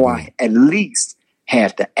 Yes, I know indeed. I at least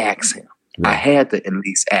had to ask him. Yeah. I had to at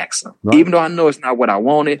least ask him. Right. Even though I know it's not what I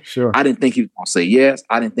wanted. Sure. I didn't think he was going to say yes.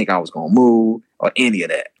 I didn't think I was going to move or any of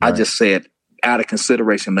that. Right. I just said, out of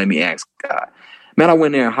consideration, let me ask God. Man, I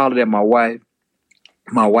went there and hollered at my wife.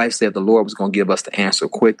 My wife said the Lord was going to give us the answer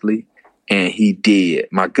quickly, and he did.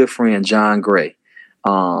 My good friend, John Gray,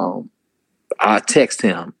 I text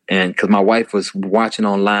him, and because my wife was watching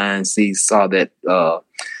online, she saw that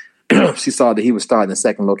he was starting a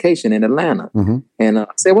second location in Atlanta. Mm-hmm. And I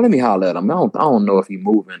said, well, let me holler at him. I don't know if he's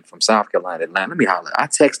moving from South Carolina to Atlanta. Let me holler. I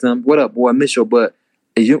text him, what up, boy? I miss your butt.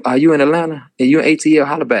 Are you in Atlanta? Are you in ATL?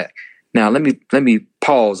 Holler back. Now, let me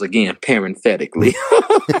pause again parenthetically.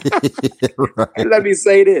 Right. Let me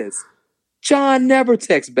say this. John never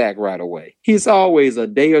texts back right away. He's always a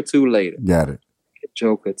day or two later. Got it. The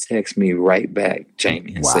Joker texts me right back,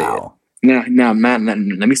 Jamie, and Wow. said, now, man,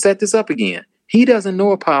 let me set this up again. He doesn't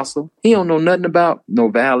know Apostle. He don't know nothing about no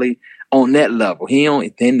Valley on that level.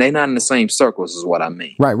 They're not in the same circles is what I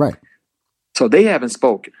mean. Right. So they haven't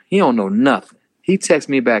spoken. He don't know nothing. He texted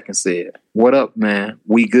me back and said, what up, man?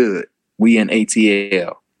 We good. We in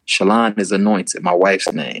ATL. Shalon is anointed, my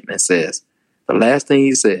wife's name, and says, the last thing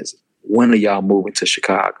he says, when are y'all moving to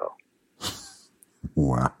Chicago?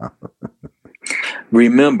 Wow.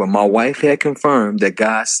 Remember, my wife had confirmed that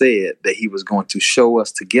God said that he was going to show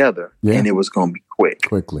us together, and it was going to be quick.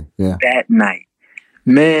 Quickly, yeah. That night,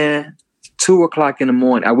 man, 2:00 in the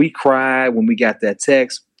morning, we cried when we got that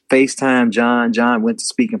text. FaceTime John. John went to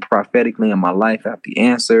speaking prophetically in my life after he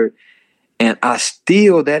answered. And I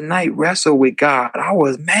still that night wrestled with God. I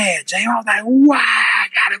was mad, James. I was like, why? I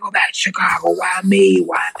got to go back to Chicago. Why me?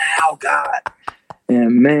 Why now, God?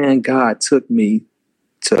 And man, God took me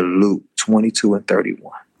to Luke 22:31.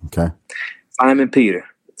 Okay. Simon Peter,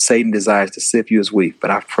 Satan desires to sift you as wheat, but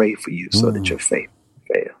I pray for you so that your faith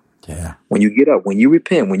fail. Yeah. When you get up, when you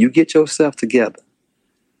repent, when you get yourself together,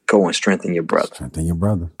 go and strengthen your brother. Strengthen your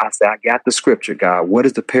brother. I said, I got the scripture, God. What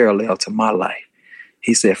is the parallel to my life?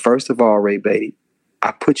 He said, first of all, Ray Bady,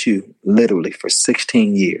 I put you literally for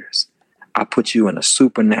 16 years. I put you in a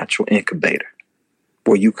supernatural incubator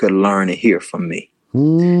where you could learn and hear from me.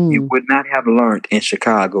 You would not have learned in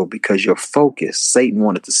Chicago because your focus, Satan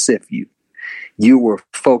wanted to sift you. You were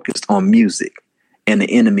focused on music and the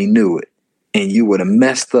enemy knew it. And you would have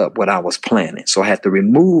messed up what I was planning. So I had to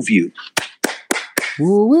remove you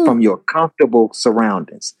from your comfortable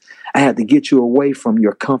surroundings. I had to get you away from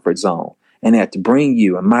your comfort zone. And had to bring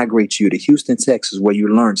you and migrate you to Houston, Texas, where you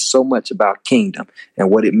learn so much about kingdom and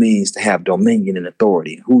what it means to have dominion and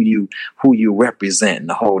authority, who you represent in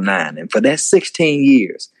the whole nine. And for that 16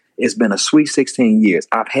 years, it's been a sweet 16 years.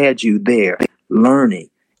 I've had you there learning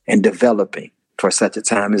and developing for such a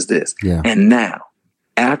time as this. Yeah. And now,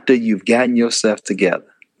 after you've gotten yourself together,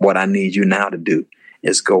 what I need you now to do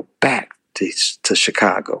is go back to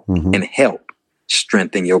Chicago and help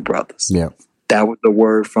strengthen your brothers. Yeah. That was the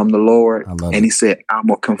word from the Lord. And he said, I'm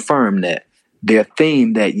going to confirm that. Their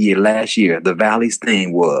theme that year, last year, the Valley's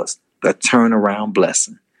theme was the turnaround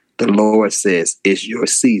blessing. The Lord says, it's your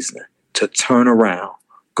season to turn around,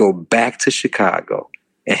 go back to Chicago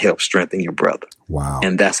and help strengthen your brother. Wow.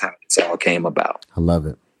 And that's how this all came about. I love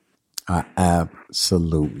it. I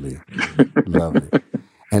absolutely love it.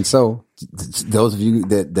 And so those of you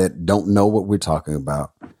that don't know what we're talking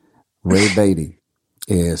about, Ray Bady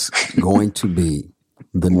is going to be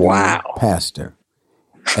the new pastor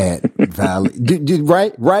at Valley.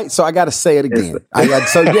 Right. So I got to say it again.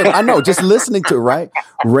 I know. Just listening to it, right?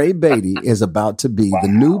 Ray Bady is about to be the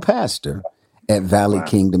new pastor at Valley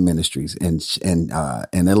Kingdom Ministries in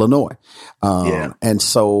Illinois. And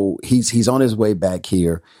so he's on his way back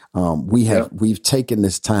here. We've taken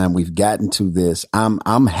this time. We've gotten to this.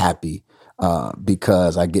 I'm happy.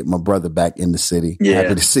 Because I get my brother back in the city.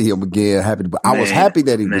 Happy to see him again. I was happy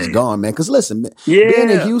that he was gone, man. Cause listen, being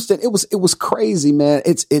in Houston, it was crazy, man.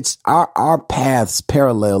 It's our paths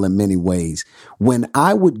parallel in many ways. When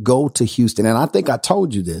I would go to Houston, and I think I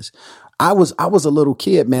told you this, I was a little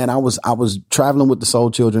kid, man. I was traveling with the Soul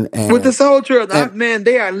Children, and with the Soul Children, man,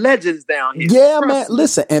 they are legends down here. Yeah, man.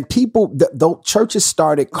 Listen, and people, the churches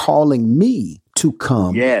started calling me to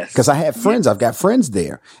come. Yes. Because I had friends. I've got friends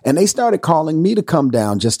there. And they started calling me to come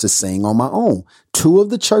down just to sing on my own. Two of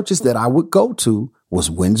the churches that I would go to was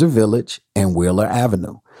Windsor Village and Wheeler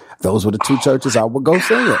Avenue. Those were the two churches I would go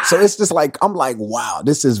sing at. So it's just like, I'm like, wow,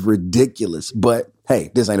 this is ridiculous. But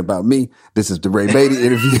hey, this ain't about me. This is the Ray Bady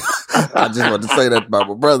interview. I just wanted to say that about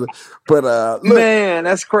my brother. But look, man,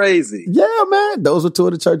 that's crazy. Yeah, man. Those were two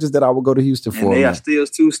of the churches that I would go to Houston for. And they are still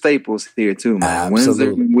two staples here too, man. Absolutely.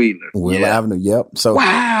 Windsor and Wheeler. Wheeler Avenue, yep. So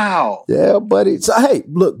wow. Yeah, buddy. So hey,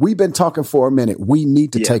 look, we've been talking for a minute. We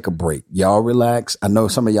need to take a break. Y'all relax. I know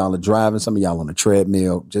some of y'all are driving, some of y'all on the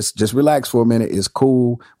treadmill. Just relax for a minute. It's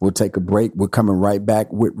cool. We'll take a break. We're coming right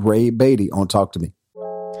back with Ray Bady on Talk to Me.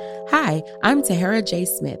 Hi, I'm Tahara J.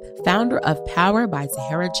 Smith, founder of Power by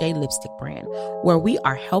Tahara J. Lipstick brand, where we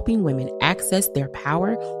are helping women access their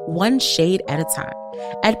power one shade at a time.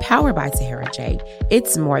 At Power by Tahara J,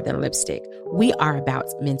 it's more than lipstick. We are about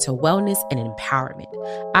mental wellness and empowerment.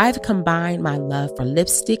 I've combined my love for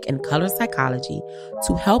lipstick and color psychology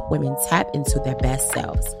to help women tap into their best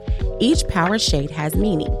selves. Each power shade has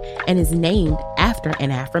meaning and is named after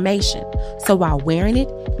an affirmation. So while wearing it,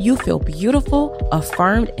 you feel beautiful,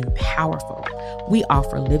 affirmed, and powerful. We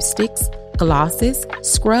offer lipsticks, glosses,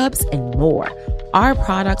 scrubs, and more. Our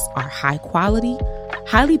products are high quality,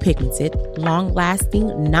 highly pigmented,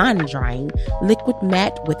 long-lasting, non-drying, liquid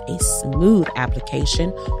matte with a smooth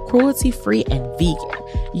application, cruelty-free, and vegan.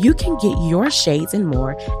 You can get your shades and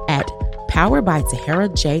more at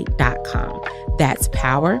powerbytaharaj.com. That's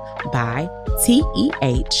power by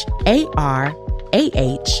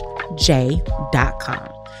TEHARAHJ.com.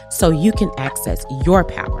 So you can access your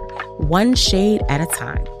power one shade at a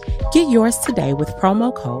time. Get yours today with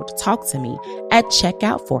promo code TALKTOME at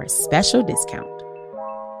checkout for a special discount.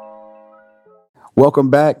 Welcome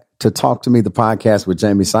back to Talk to Me, the podcast with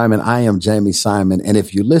Jamie Simon. I am Jamie Simon. And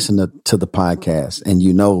if you listen to the podcast and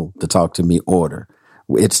you know the Talk to Me order,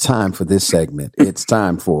 it's time for this segment. It's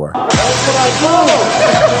time for... That's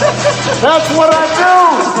what I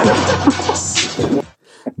do!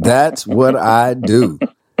 That's what I do.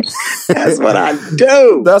 That's what I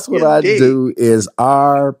do. That's what I do is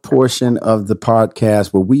our portion of the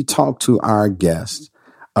podcast where we talk to our guests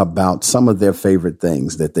about some of their favorite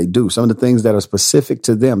things that they do, some of the things that are specific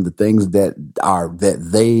to them, the things that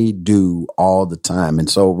they do all the time. And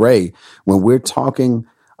so, Ray, when we're talking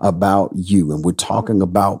about you and we're talking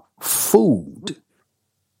about food,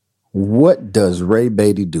 what does Ray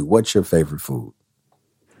Bady do? What's your favorite food?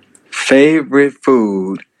 Favorite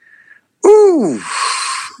food? Ooh,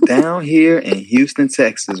 down here in Houston,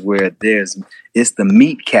 Texas, where it's the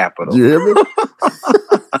meat capital. You hear me?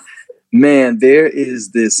 Man, there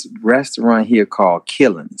is this restaurant here called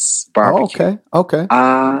Killings Barbecue. Okay.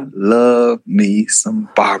 I love me some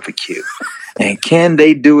barbecue. And can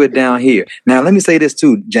they do it down here? Now, let me say this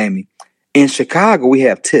too, Jamie. In Chicago, we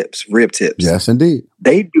have rib tips. Yes, indeed.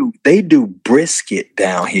 They do brisket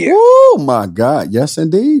down here. Oh my God. Yes,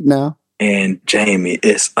 indeed. Now. And Jamie,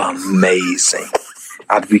 it's amazing.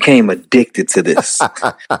 I became addicted to this. So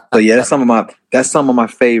yeah, that's some of my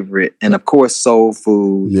favorite. And of course, soul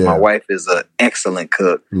food. Yeah. My wife is an excellent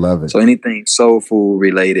cook. Love it. So anything soul food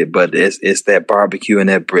related, but it's that barbecue and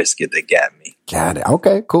that brisket that got me. Got it.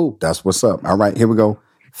 Okay, cool. That's what's up. All right, here we go.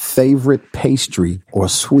 Favorite pastry or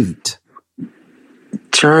sweet?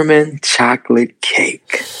 German chocolate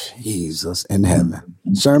cake. Jesus in heaven.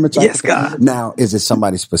 German chocolate. Yes, God. Now, is it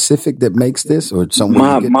somebody specific that makes this, or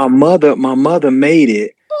someone? My mother made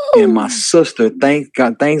it, and my sister.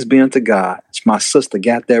 Thanks be unto God. My sister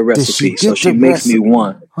got that recipe, so she makes me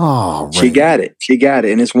one. Oh, Ray. She got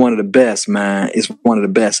it, and it's one of the best, man. It's one of the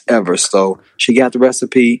best ever. So she got the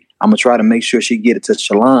recipe. I'm gonna try to make sure she get it to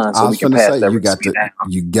Shalon so we can pass that recipe down.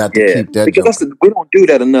 You got to keep that because we don't do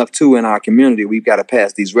that enough too in our community. We've got to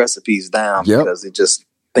pass these recipes down because it's just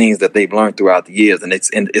things that they've learned throughout the years, and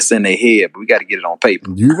it's in their head. But we got to get it on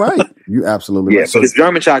paper. You're right. You absolutely right. So it's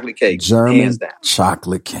German chocolate cake. Hands down.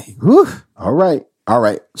 Chocolate cake. Whew. All right.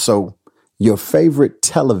 So your favorite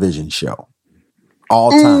television show,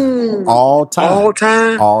 all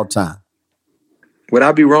time. Would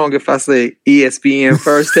I be wrong if I say ESPN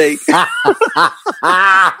First Take?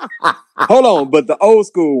 Hold on, but the old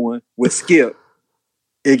school one with Skip,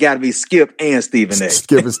 it got to be Skip and Stephen A.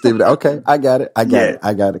 Skip and Stephen A. Okay, I got it.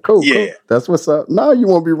 Cool. Yeah. Cool. That's what's up. No, you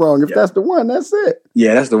won't be wrong. If that's the one, that's it.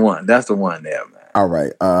 Yeah, that's the one. That's the one there, man. All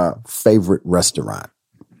right. Favorite restaurant?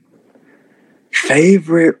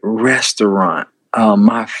 Favorite restaurant?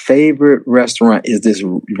 My favorite restaurant is this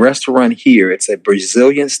restaurant here. It's a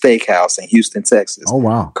Brazilian steakhouse in Houston, Texas. Oh,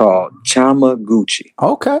 wow. Called Chamaguchi.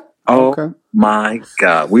 Okay. Oh Okay. my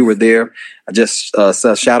God, we were there. I just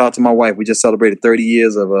shout out to my wife. We just celebrated 30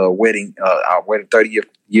 years of a wedding, our wedding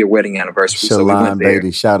 30-year wedding anniversary. So we went there.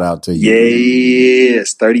 Bady, shout out to you.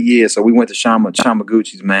 Yes, 30 years. So we went to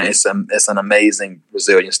Shamaguchi's, man. It's an amazing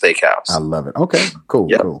Brazilian steakhouse. I love it. Okay, cool,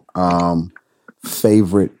 Yep. cool.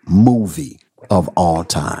 Favorite movie of all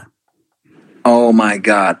time? Oh my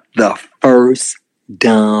God, the first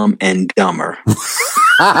Dumb and Dumber.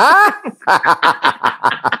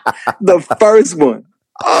 The first one.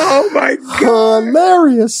 Oh my God.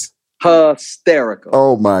 Hilarious. Hysterical.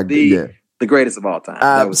 Oh my God. Yeah. The greatest of all time.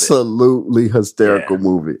 That was it. Absolutely hysterical Yeah.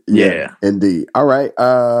 movie. Yeah. Indeed. All right.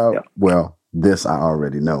 Yeah. Well, this I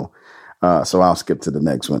already know. So I'll skip to the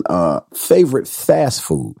next one. Favorite fast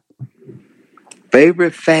food?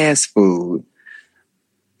 Favorite fast food,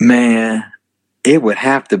 man, it would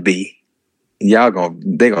have to be, they're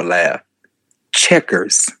gonna laugh,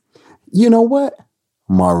 Checkers. You know what?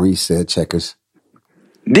 Maurice said Checkers.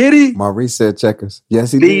 Did he? Maurice said Checkers.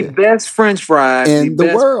 Yes, he The did. best French fries In the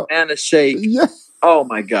best world. banana shake. Yeah. Oh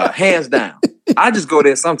my God, hands down. I just go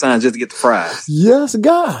there sometimes just to get the fries. Yes,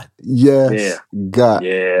 God. Yes, God.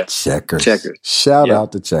 Yeah. Checkers. Checkers. Shout Yep.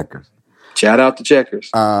 out to Checkers. Shout out to Checkers.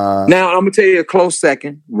 Now I'm gonna tell you a close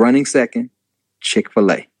second, running second,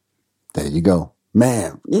 Chick-fil-A. There you go.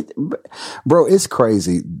 Man, bro, it's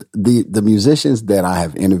crazy. The musicians that I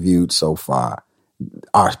have interviewed so far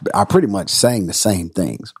are pretty much saying the same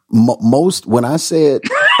things. Most, when I said,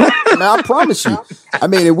 man, I promise you. I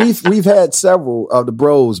mean, and we've had several of the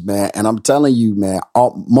bros, man, and I'm telling you, man,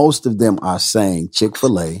 most of them are saying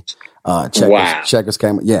Chick-fil-A. Checkers, Wow. Checkers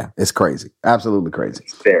came. Yeah, it's crazy. Absolutely crazy.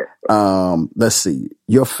 Fair. Let's see.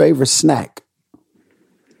 Your favorite snack?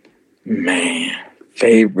 Man,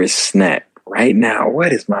 favorite snack. Right now,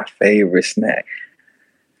 what is my favorite snack?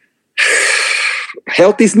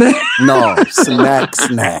 Healthy snack? No, snack.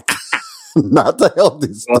 Not the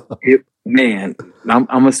healthy stuff. Man, I'm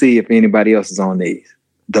gonna see if anybody else is on these.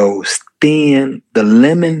 Those the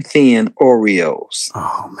lemon thin Oreos.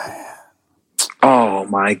 Oh man, Oh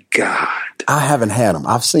my God. I haven't had them.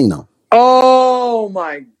 I've seen them. Oh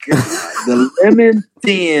my God. The lemon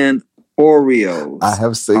thin Oreos I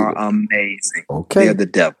have seen are them. amazing. Okay. They're the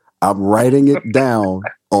devil. I'm writing it down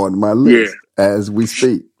on my list as we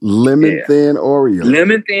speak. Lemon thin Oreo.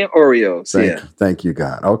 Lemon thin Oreos. Thank you,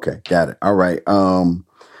 God. Okay, got it. All right.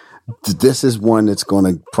 This is one that's going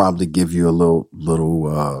to probably give you a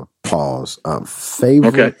little pause.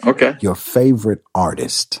 Favorite? Okay. Your favorite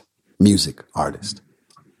artist, music artist.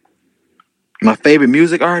 My favorite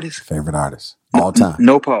music artist? Favorite artist all time.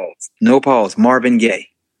 No pause. Marvin Gaye.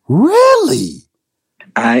 Really?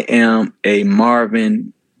 I am a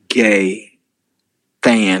Marvin Gaye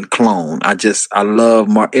fan clone. I love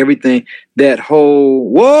everything. That whole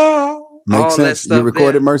whoa, Makes all sense. that stuff. You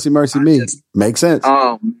recorded Mercy, Mercy Me. Makes sense.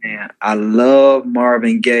 Oh man, I love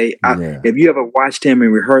Marvin Gaye. If you ever watched him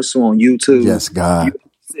in rehearsal on YouTube, Yes, God. you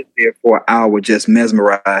sit there for an hour just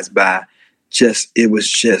mesmerized by it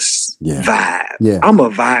was just vibe. Yeah. I'm a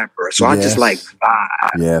viber, so I just like vibe.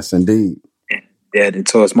 Yes, indeed. And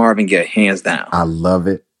so it's Marvin Gaye, hands down. I love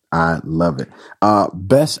it.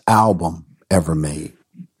 Best album ever made.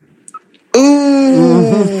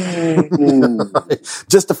 Ooh.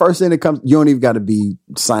 Just the first thing that comes. You don't even got to be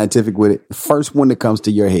scientific with it. The first one that comes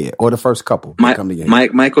to your head, or the first couple that come to your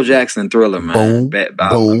head. Michael Jackson, Thriller, man. Boom,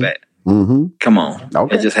 Boom. Mm-hmm. Come on.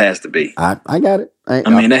 Okay. It just has to be. I got it. I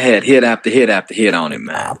mean, they had hit after hit after hit on it,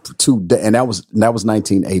 man. And that was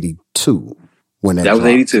 1982 when that was dropped.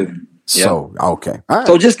 82. So, okay. All right.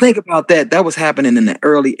 So just think about that. That was happening in the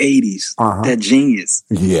early 80s. Uh-huh. That genius.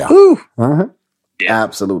 Yeah. Whew. Uh-huh. Yeah.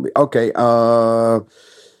 Absolutely. Okay.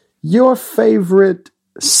 Your favorite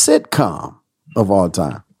sitcom of all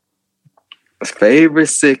time? Favorite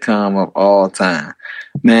sitcom of all time.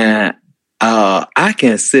 Man, I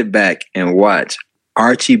can sit back and watch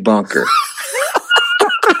Archie Bunker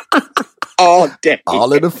all day.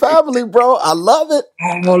 All in the Family, bro. I love it.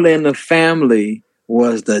 All in the Family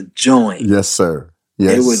was the joint. Yes, sir.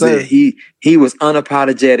 Yes, it was sir. He was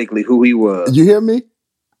unapologetically who he was. You hear me?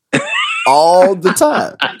 All the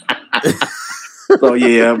time. So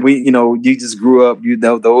yeah, you just grew up.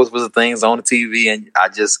 Those were the things on the TV, and I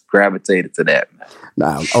just gravitated to that.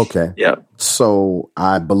 Now, okay. Yeah. So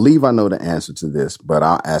I believe I know the answer to this, but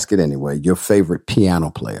I'll ask it anyway. Your favorite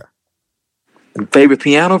piano player? Favorite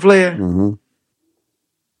piano player? Mm-hmm.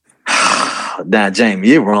 Nah, Jamie,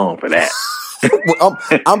 you're wrong for that. Well,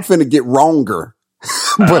 I'm finna get wronger.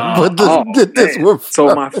 but get this one.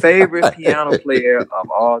 So my favorite piano player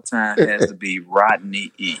of all time has to be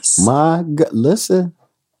Rodney East. My God, listen,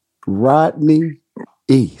 Rodney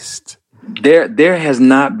East. There has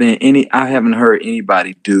not been I haven't heard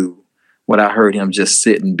anybody do what I heard him just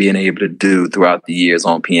sit and being able to do throughout the years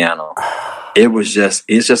on piano. It's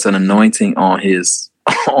just an anointing on his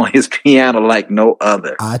piano like no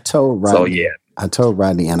other. I told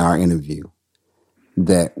Rodney in our interview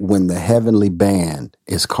that when the heavenly band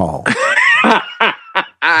is called,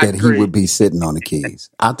 that he would be sitting on the keys.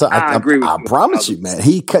 I agree with you. I promise you, man.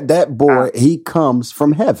 He comes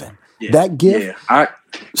from heaven. Yeah, that gift. Yeah.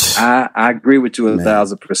 I agree with you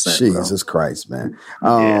 1,000%. Jesus Christ, man.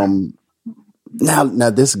 Now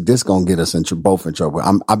this gonna get us both in trouble.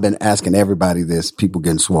 I've been asking everybody this. People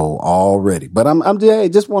getting swole already, but I'm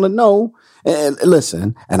just want to know. And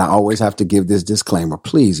listen, and I always have to give this disclaimer.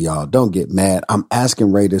 Please, y'all, don't get mad. I'm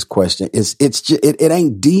asking Ray this question. It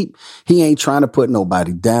ain't deep. He ain't trying to put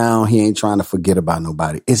nobody down. He ain't trying to forget about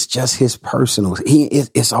nobody. It's just his personal.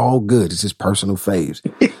 It's all good. It's his personal faves.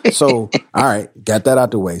 So, all right, got that out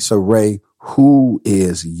the way. So, Ray, who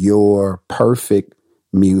is your perfect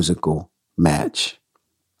musical match?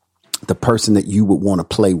 The person that you would want to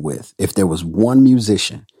play with. If there was one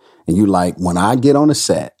musician and you like, when I get on a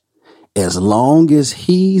set, as long as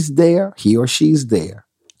he's there, he or she's there,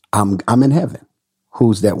 I'm in heaven.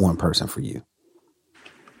 Who's that one person for you?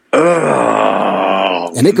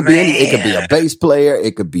 Oh, and it could be it could be a bass player,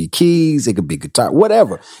 it could be keys, it could be guitar,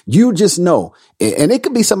 whatever. You just know, and it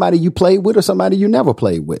could be somebody you played with or somebody you never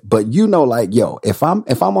played with. But you know, like, yo, if I'm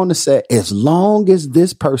on the set, as long as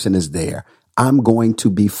this person is there, I'm going to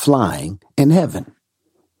be flying in heaven.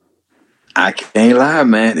 I can't lie,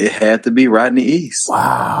 man. It had to be Rodney East.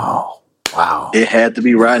 Wow. It had to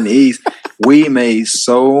be Rodney East. We made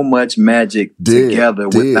so much magic together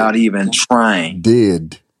without even trying.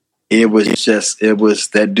 It was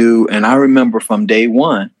that dude. And I remember from day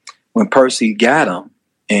one when Percy got him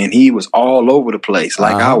and he was all over the place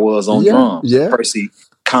like I was on drums. Yeah. Percy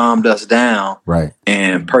calmed us down. Right.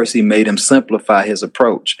 And Percy made him simplify his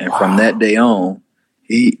approach. And from that day on,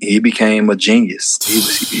 he became a genius.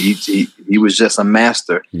 He was just a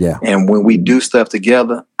master. Yeah. And when we do stuff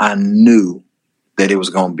together, I knew that it was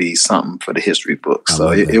going to be something for the history books.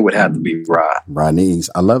 So it would have to be Rodney East.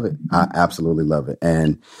 I love it. I absolutely love it.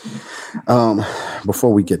 And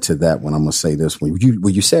before we get to that one, I'm going to say this. When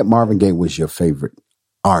you said Marvin Gaye was your favorite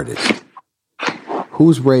artist,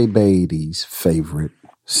 who's Ray Bady's favorite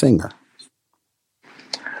singer?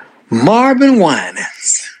 Marvin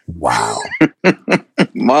Winans. Wow.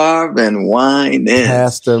 Marvin Winans.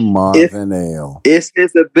 Pastor Marvin L. It's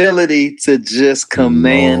his ability to just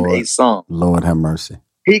command a song. Lord have mercy.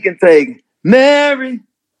 He can take Mary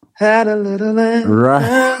had a little lamb.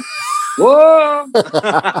 Right. Whoa.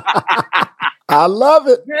 I love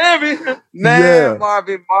it. Man,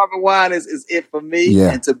 Marvin Winans is it for me.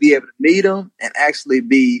 Yeah. And to be able to meet him and actually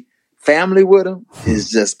be family with him is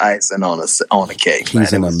just icing on a cake.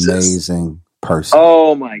 He's an amazing person.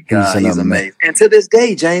 Oh my God, he's amazing. And to this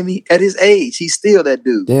day, Jamie, at his age, he's still that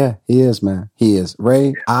dude. Yeah, he is, man. He is.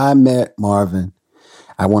 Ray, I met Marvin,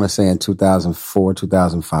 I want to say in 2004,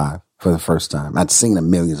 2005 for the first time. I'd seen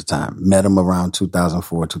him millions of times. Met him around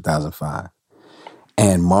 2004, 2005.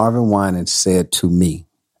 And Marvin Winans said to me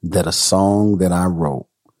that a song that I wrote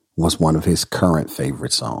was one of his current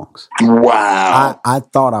favorite songs. Wow. I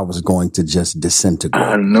thought I was going to just disintegrate.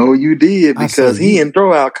 I know you did, because he didn't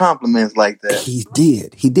throw out compliments like that. He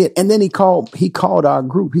did. And then he called our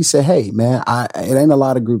group. He said, hey, man, it ain't a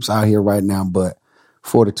lot of groups out here right now, but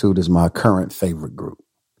Fortitude is my current favorite group.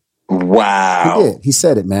 Wow. He did. He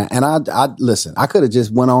said it, man. And I listen, I could have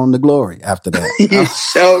just went on to glory after that. You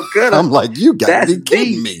so good. I'm like, you got to be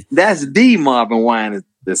kidding me. That's the Marvin Winans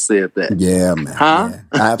that said that. Yeah, man. Huh?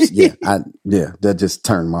 Yeah. That just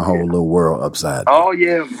turned my whole little world upside down. Oh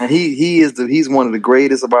yeah, man. He's one of the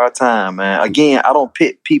greatest of our time, man. Again, I don't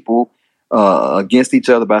pit people against each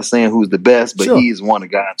other by saying who's the best, but he's one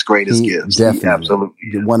of God's greatest gifts. Definitely.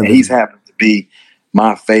 Absolutely. He's happened to be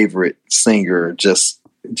my favorite singer. Just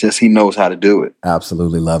he knows how to do it.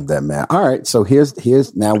 Absolutely love that, man. All right, so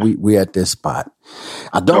here's now we at this spot.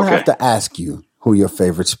 I don't have to ask you who your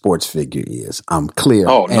favorite sports figure is. I'm clear.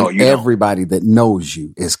 Oh, no, you everybody that knows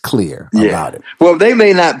you is clear about it. Well, they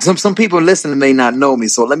may not, some people listening may not know me,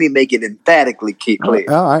 so let me make it emphatically clear.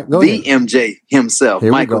 All right, go ahead. MJ himself,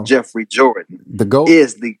 Michael Jeffrey Jordan, the GOAT,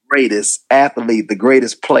 is the greatest athlete, the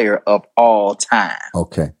greatest player of all time.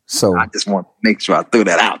 Okay, so I just want to make sure I threw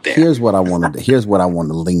that out there. Here's what I want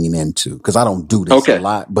to lean into, because I don't do this a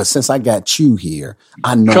lot, but since I got you here,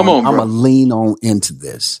 I know I'm going to lean on into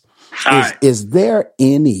this. Is there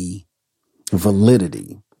any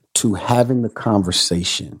validity to having the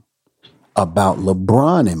conversation about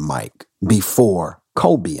LeBron and Mike before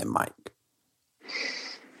Kobe and Mike?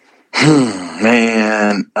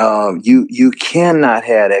 Man, you cannot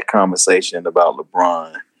have that conversation about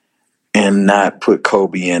LeBron and not put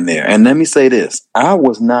Kobe in there. And let me say this: I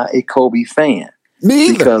was not a Kobe fan. Me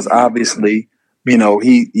either. Because obviously,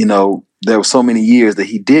 there were so many years that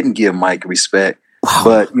he didn't give Mike respect.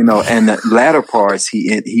 But and the latter parts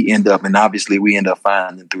he ended up, and obviously we end up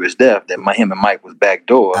finding through his death that him and Mike was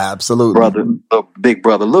backdoor. Absolutely, big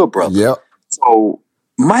brother, little brother. Yep. So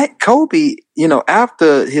Kobe,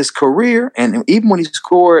 after his career, and even when he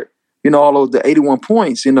scored, all of the 81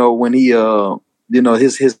 points, when he,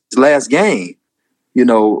 his last game,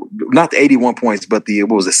 not the 81 points, but what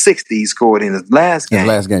was the 60 he scored in his last game.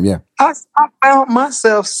 Yeah. I found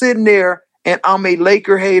myself sitting there. And I'm a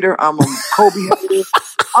Laker hater. I'm a Kobe hater.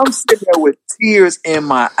 I'm sitting there with tears in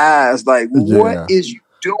my eyes. Like, what is you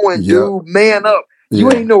doing, dude? Man up.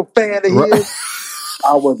 You ain't no fan of his.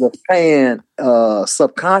 I was a fan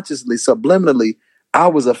subconsciously, subliminally. I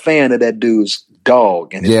was a fan of that dude's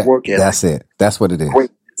dog and his work ethic. That's it. That's what it is.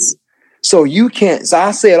 Greatness. So you can't. So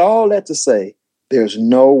I said all that to say there's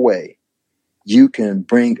no way you can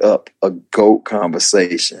bring up a GOAT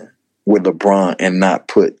conversation with LeBron and not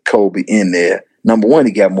put Kobe in there. Number one,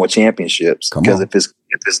 he got more championships because if this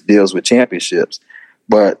deals with championships.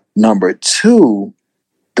 But number two,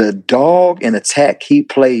 the dog and attack he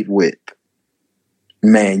played with,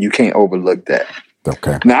 man, you can't overlook that.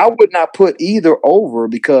 Okay. Now, I would not put either over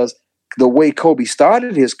because the way Kobe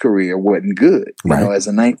started his career wasn't good. As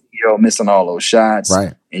a 19-year-old missing all those shots.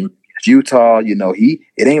 Right. In Utah,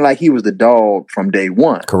 it ain't like he was the dog from day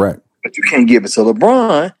one. Correct. But you can't give it to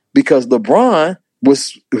LeBron because LeBron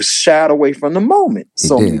was shied away from the moment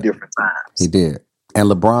many different times. He did. And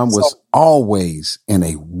LeBron was always in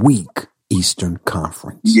a weak Eastern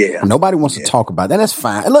Conference. Yeah. Nobody wants to talk about that. That's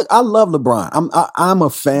fine. And look, I love LeBron. I'm a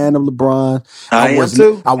fan of LeBron. I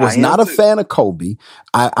was not a fan of Kobe.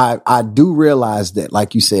 I do realize that,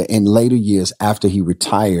 like you said, in later years after he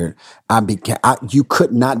retired, you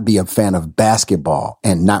could not be a fan of basketball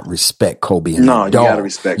and not respect Kobe. And no, you got to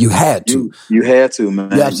respect. You had to. You had to,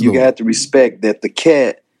 man. You got to respect that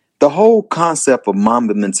the whole concept of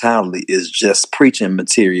Mamba mentality is just preaching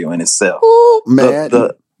material in itself. Ooh, man.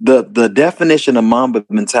 The definition of Mamba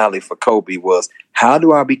mentality for Kobe was, how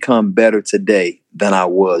do I become better today than I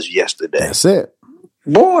was yesterday? That's it.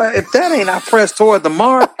 Boy, if that ain't I press toward the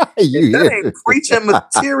mark, if that ain't preaching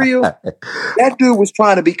material, that dude was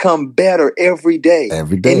trying to become better every day.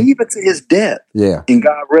 Every day. And even to his death. Yeah. And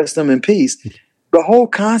God rest him in peace. The whole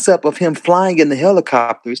concept of him flying in the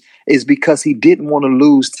helicopters is because he didn't want to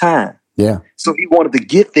lose time. Yeah. So he wanted to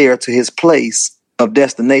get there to his place of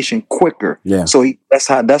destination quicker. Yeah. So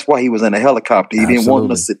that's why he was in a helicopter. He didn't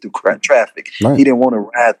want to sit through traffic. Right. He didn't want to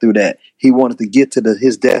ride through that. He wanted to get to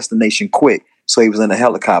his destination quick. So he was in a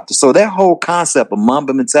helicopter. So that whole concept of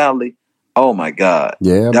Mamba mentality, oh my God.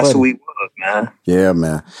 Yeah. That's who he was, man. Yeah,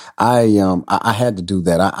 man. I had to do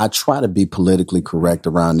that. I try to be politically correct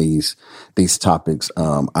around these topics.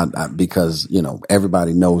 Because,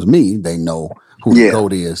 everybody knows me. They know who the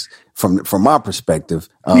GOAT is. From our perspective,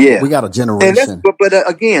 we got a generation. But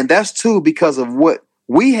again, that's too because of what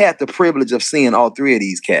we had the privilege of seeing all three of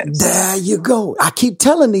these cats. There you go. I keep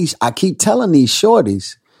telling these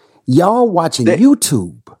shorties, y'all watching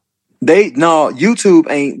YouTube. YouTube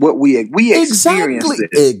ain't what we experienced.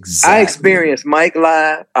 Exactly. I experienced Mike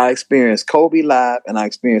live, I experienced Kobe live, and I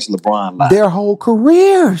experienced LeBron live. Their whole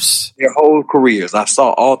careers. I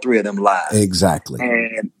saw all three of them live. Exactly.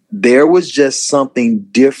 And there was just something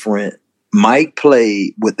different. Mike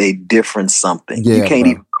played with a different something. Yeah, you can't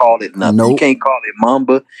even call it nothing. Nope. You can't call it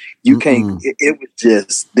Mamba. You can't. It was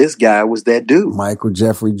just, this guy was that dude. Michael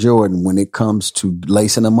Jeffrey Jordan, when it comes to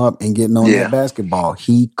lacing them up and getting on that basketball,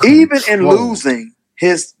 he even in losing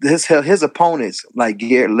his opponents, like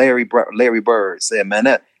Larry Bird said, man,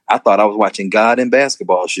 I thought I was watching God in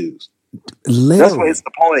basketball shoes. That's what his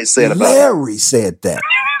opponent said about Larry said that.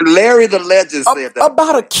 Larry the legend said that.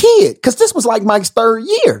 About a kid. Because this was like Mike's third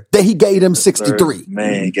year that he gave him 63.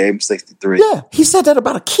 Man, he gave him 63. Yeah, he said that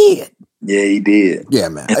about a kid. Yeah, he did. Yeah,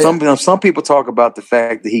 man. And some people talk about the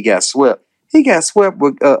fact that he got swept. He got swept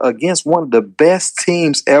against one of the best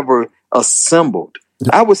teams ever assembled.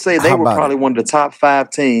 I would say they were probably one of the top 5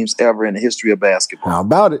 teams ever in the history of basketball. How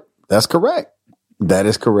about it? That's correct. That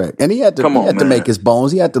is correct. And he had to make his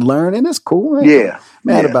bones. He had to learn, and it's cool.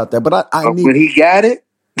 Mad about that. But when he got it,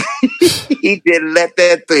 he didn't let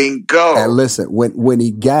that thing go. And listen, when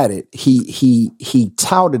he got it, he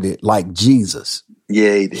touted it like Jesus.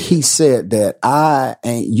 Yeah, he did. He said that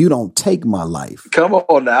you don't take my life. Come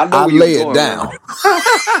on now. I lay it down.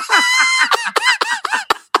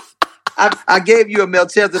 I gave you a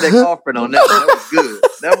Melchizedek offering on that. That was good.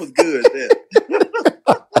 That was good.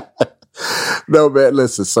 No, man,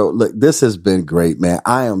 listen. So look, this has been great, man.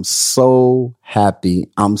 I am so happy.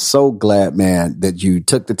 I'm so glad, man, that you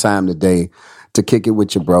took the time today to kick it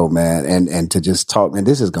with your bro, man, and to just talk, man.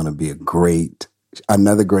 This is going to be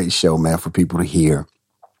another great show, man, for people to hear.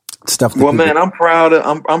 Stuff. Well, man, I'm proud.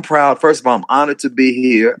 I'm proud. First of all, I'm honored to be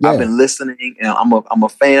here. Yeah. I've been listening, and I'm a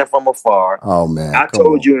fan from afar. Oh man, I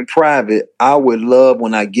told you in private, I would love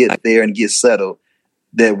when I get there and get settled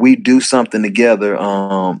that we do something together.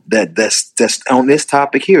 That's on this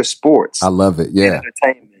topic here, sports. I love it. Yeah,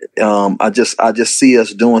 entertainment. I just see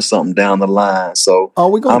us doing something down the line. So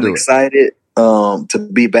I'm excited to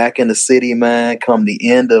be back in the city, man. Come the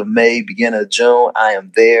end of May, beginning of June, I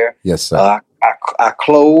am there. Yes, sir. I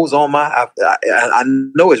close on my. I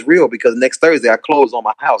know it's real because next Thursday I close on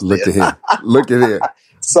my house. Look at here. Look at here.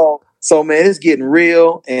 So man, it's getting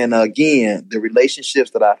real. And again, the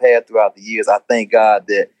relationships that I've had throughout the years, I thank God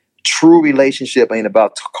that true relationship ain't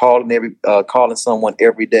about calling someone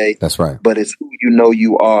every day. That's right. But it's who you know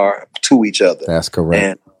you are to each other. That's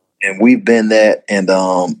correct. And we've been that. And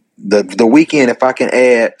the weekend, if I can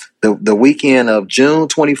add, the weekend of June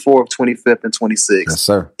 24th, 25th, and 26th, yes,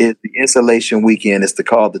 sir, is the installation weekend. It's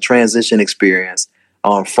called the Transition Experience.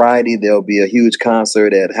 On Friday, there'll be a huge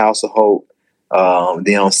concert at House of Hope.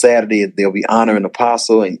 Then on Saturday, they'll be honoring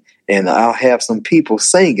Apostle, and I'll have some people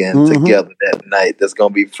singing together that night. That's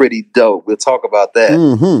going to be pretty dope. We'll talk about that.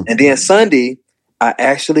 And then Sunday, I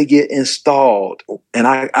actually get installed, and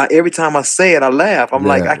I every time I say it, I laugh. I'm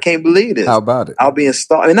like, I can't believe this. How about it? I'll be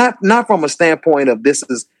installed, and not from a standpoint of this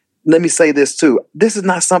is. Let me say this too. This is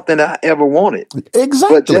not something that I ever wanted.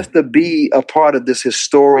 Exactly. But just to be a part of this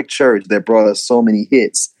historic church that brought us so many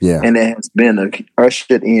hits, and that has been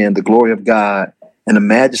ushered in the glory of God and the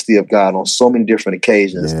majesty of God on so many different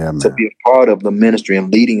occasions. Yeah, to be a part of the ministry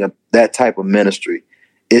and leading that type of ministry,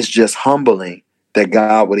 it's just humbling that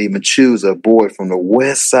God would even choose a boy from the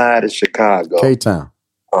west side of Chicago, K-Town,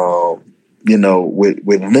 with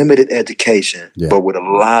limited education, but with a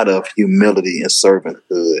lot of humility and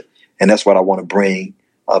servanthood. And that's what I want to bring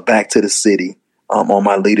back to the city on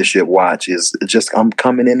my leadership watch. Is just I'm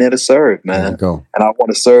coming in there to serve, man. And I want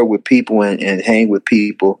to serve with people and hang with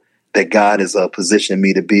people that God has positioned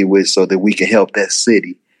me to be with, so that we can help that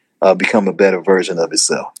city become a better version of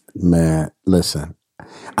itself. Man, listen,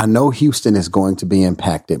 I know Houston is going to be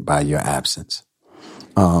impacted by your absence.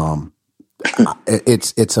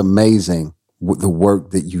 It's amazing the work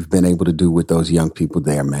that you've been able to do with those young people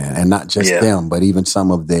there, man. And not just them, but even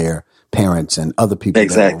some of their parents and other people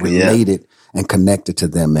that are related and connected to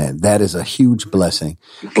them, man. That is a huge blessing.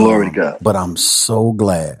 Glory to God. But I'm so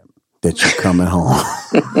glad that you're coming home.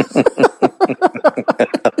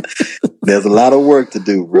 There's a lot of work to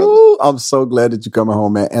do, brother. Ooh, I'm so glad that you're coming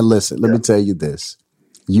home, man. And listen, let me tell you this.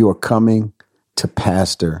 You are coming to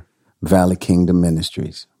pastor Valley Kingdom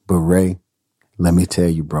Ministries. But Ray, let me tell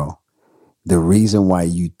you, bro, the reason why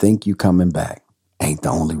you think you coming back ain't the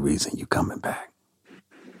only reason you coming back.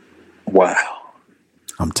 Wow.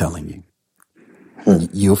 I'm telling you.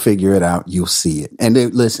 You'll figure it out. You'll see it. And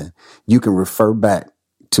then, listen, you can refer back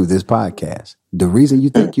to this podcast. The reason you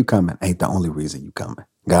think you coming ain't the only reason you coming.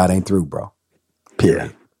 God ain't through, bro.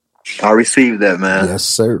 Period. Yeah. I received that, man. Yes,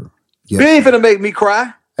 sir. Yes, you ain't finna make me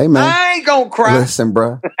cry. Hey, man. I ain't gonna cry. Listen,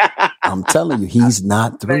 bro. I'm telling you, he's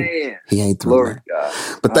not through. Man. He ain't through, Glory man.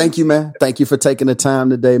 God. But thank you, man. Thank you for taking the time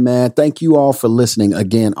today, man. Thank you all for listening.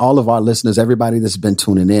 Again, all of our listeners, everybody that's been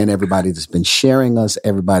tuning in, everybody that's been sharing us,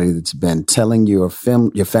 everybody that's been telling your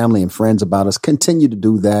family and friends about us, continue to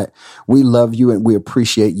do that. We love you and we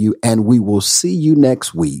appreciate you. And we will see you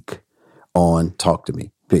next week on Talk to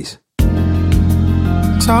Me. Peace.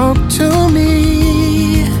 Talk to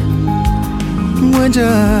me. Would you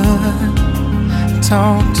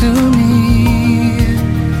talk to me?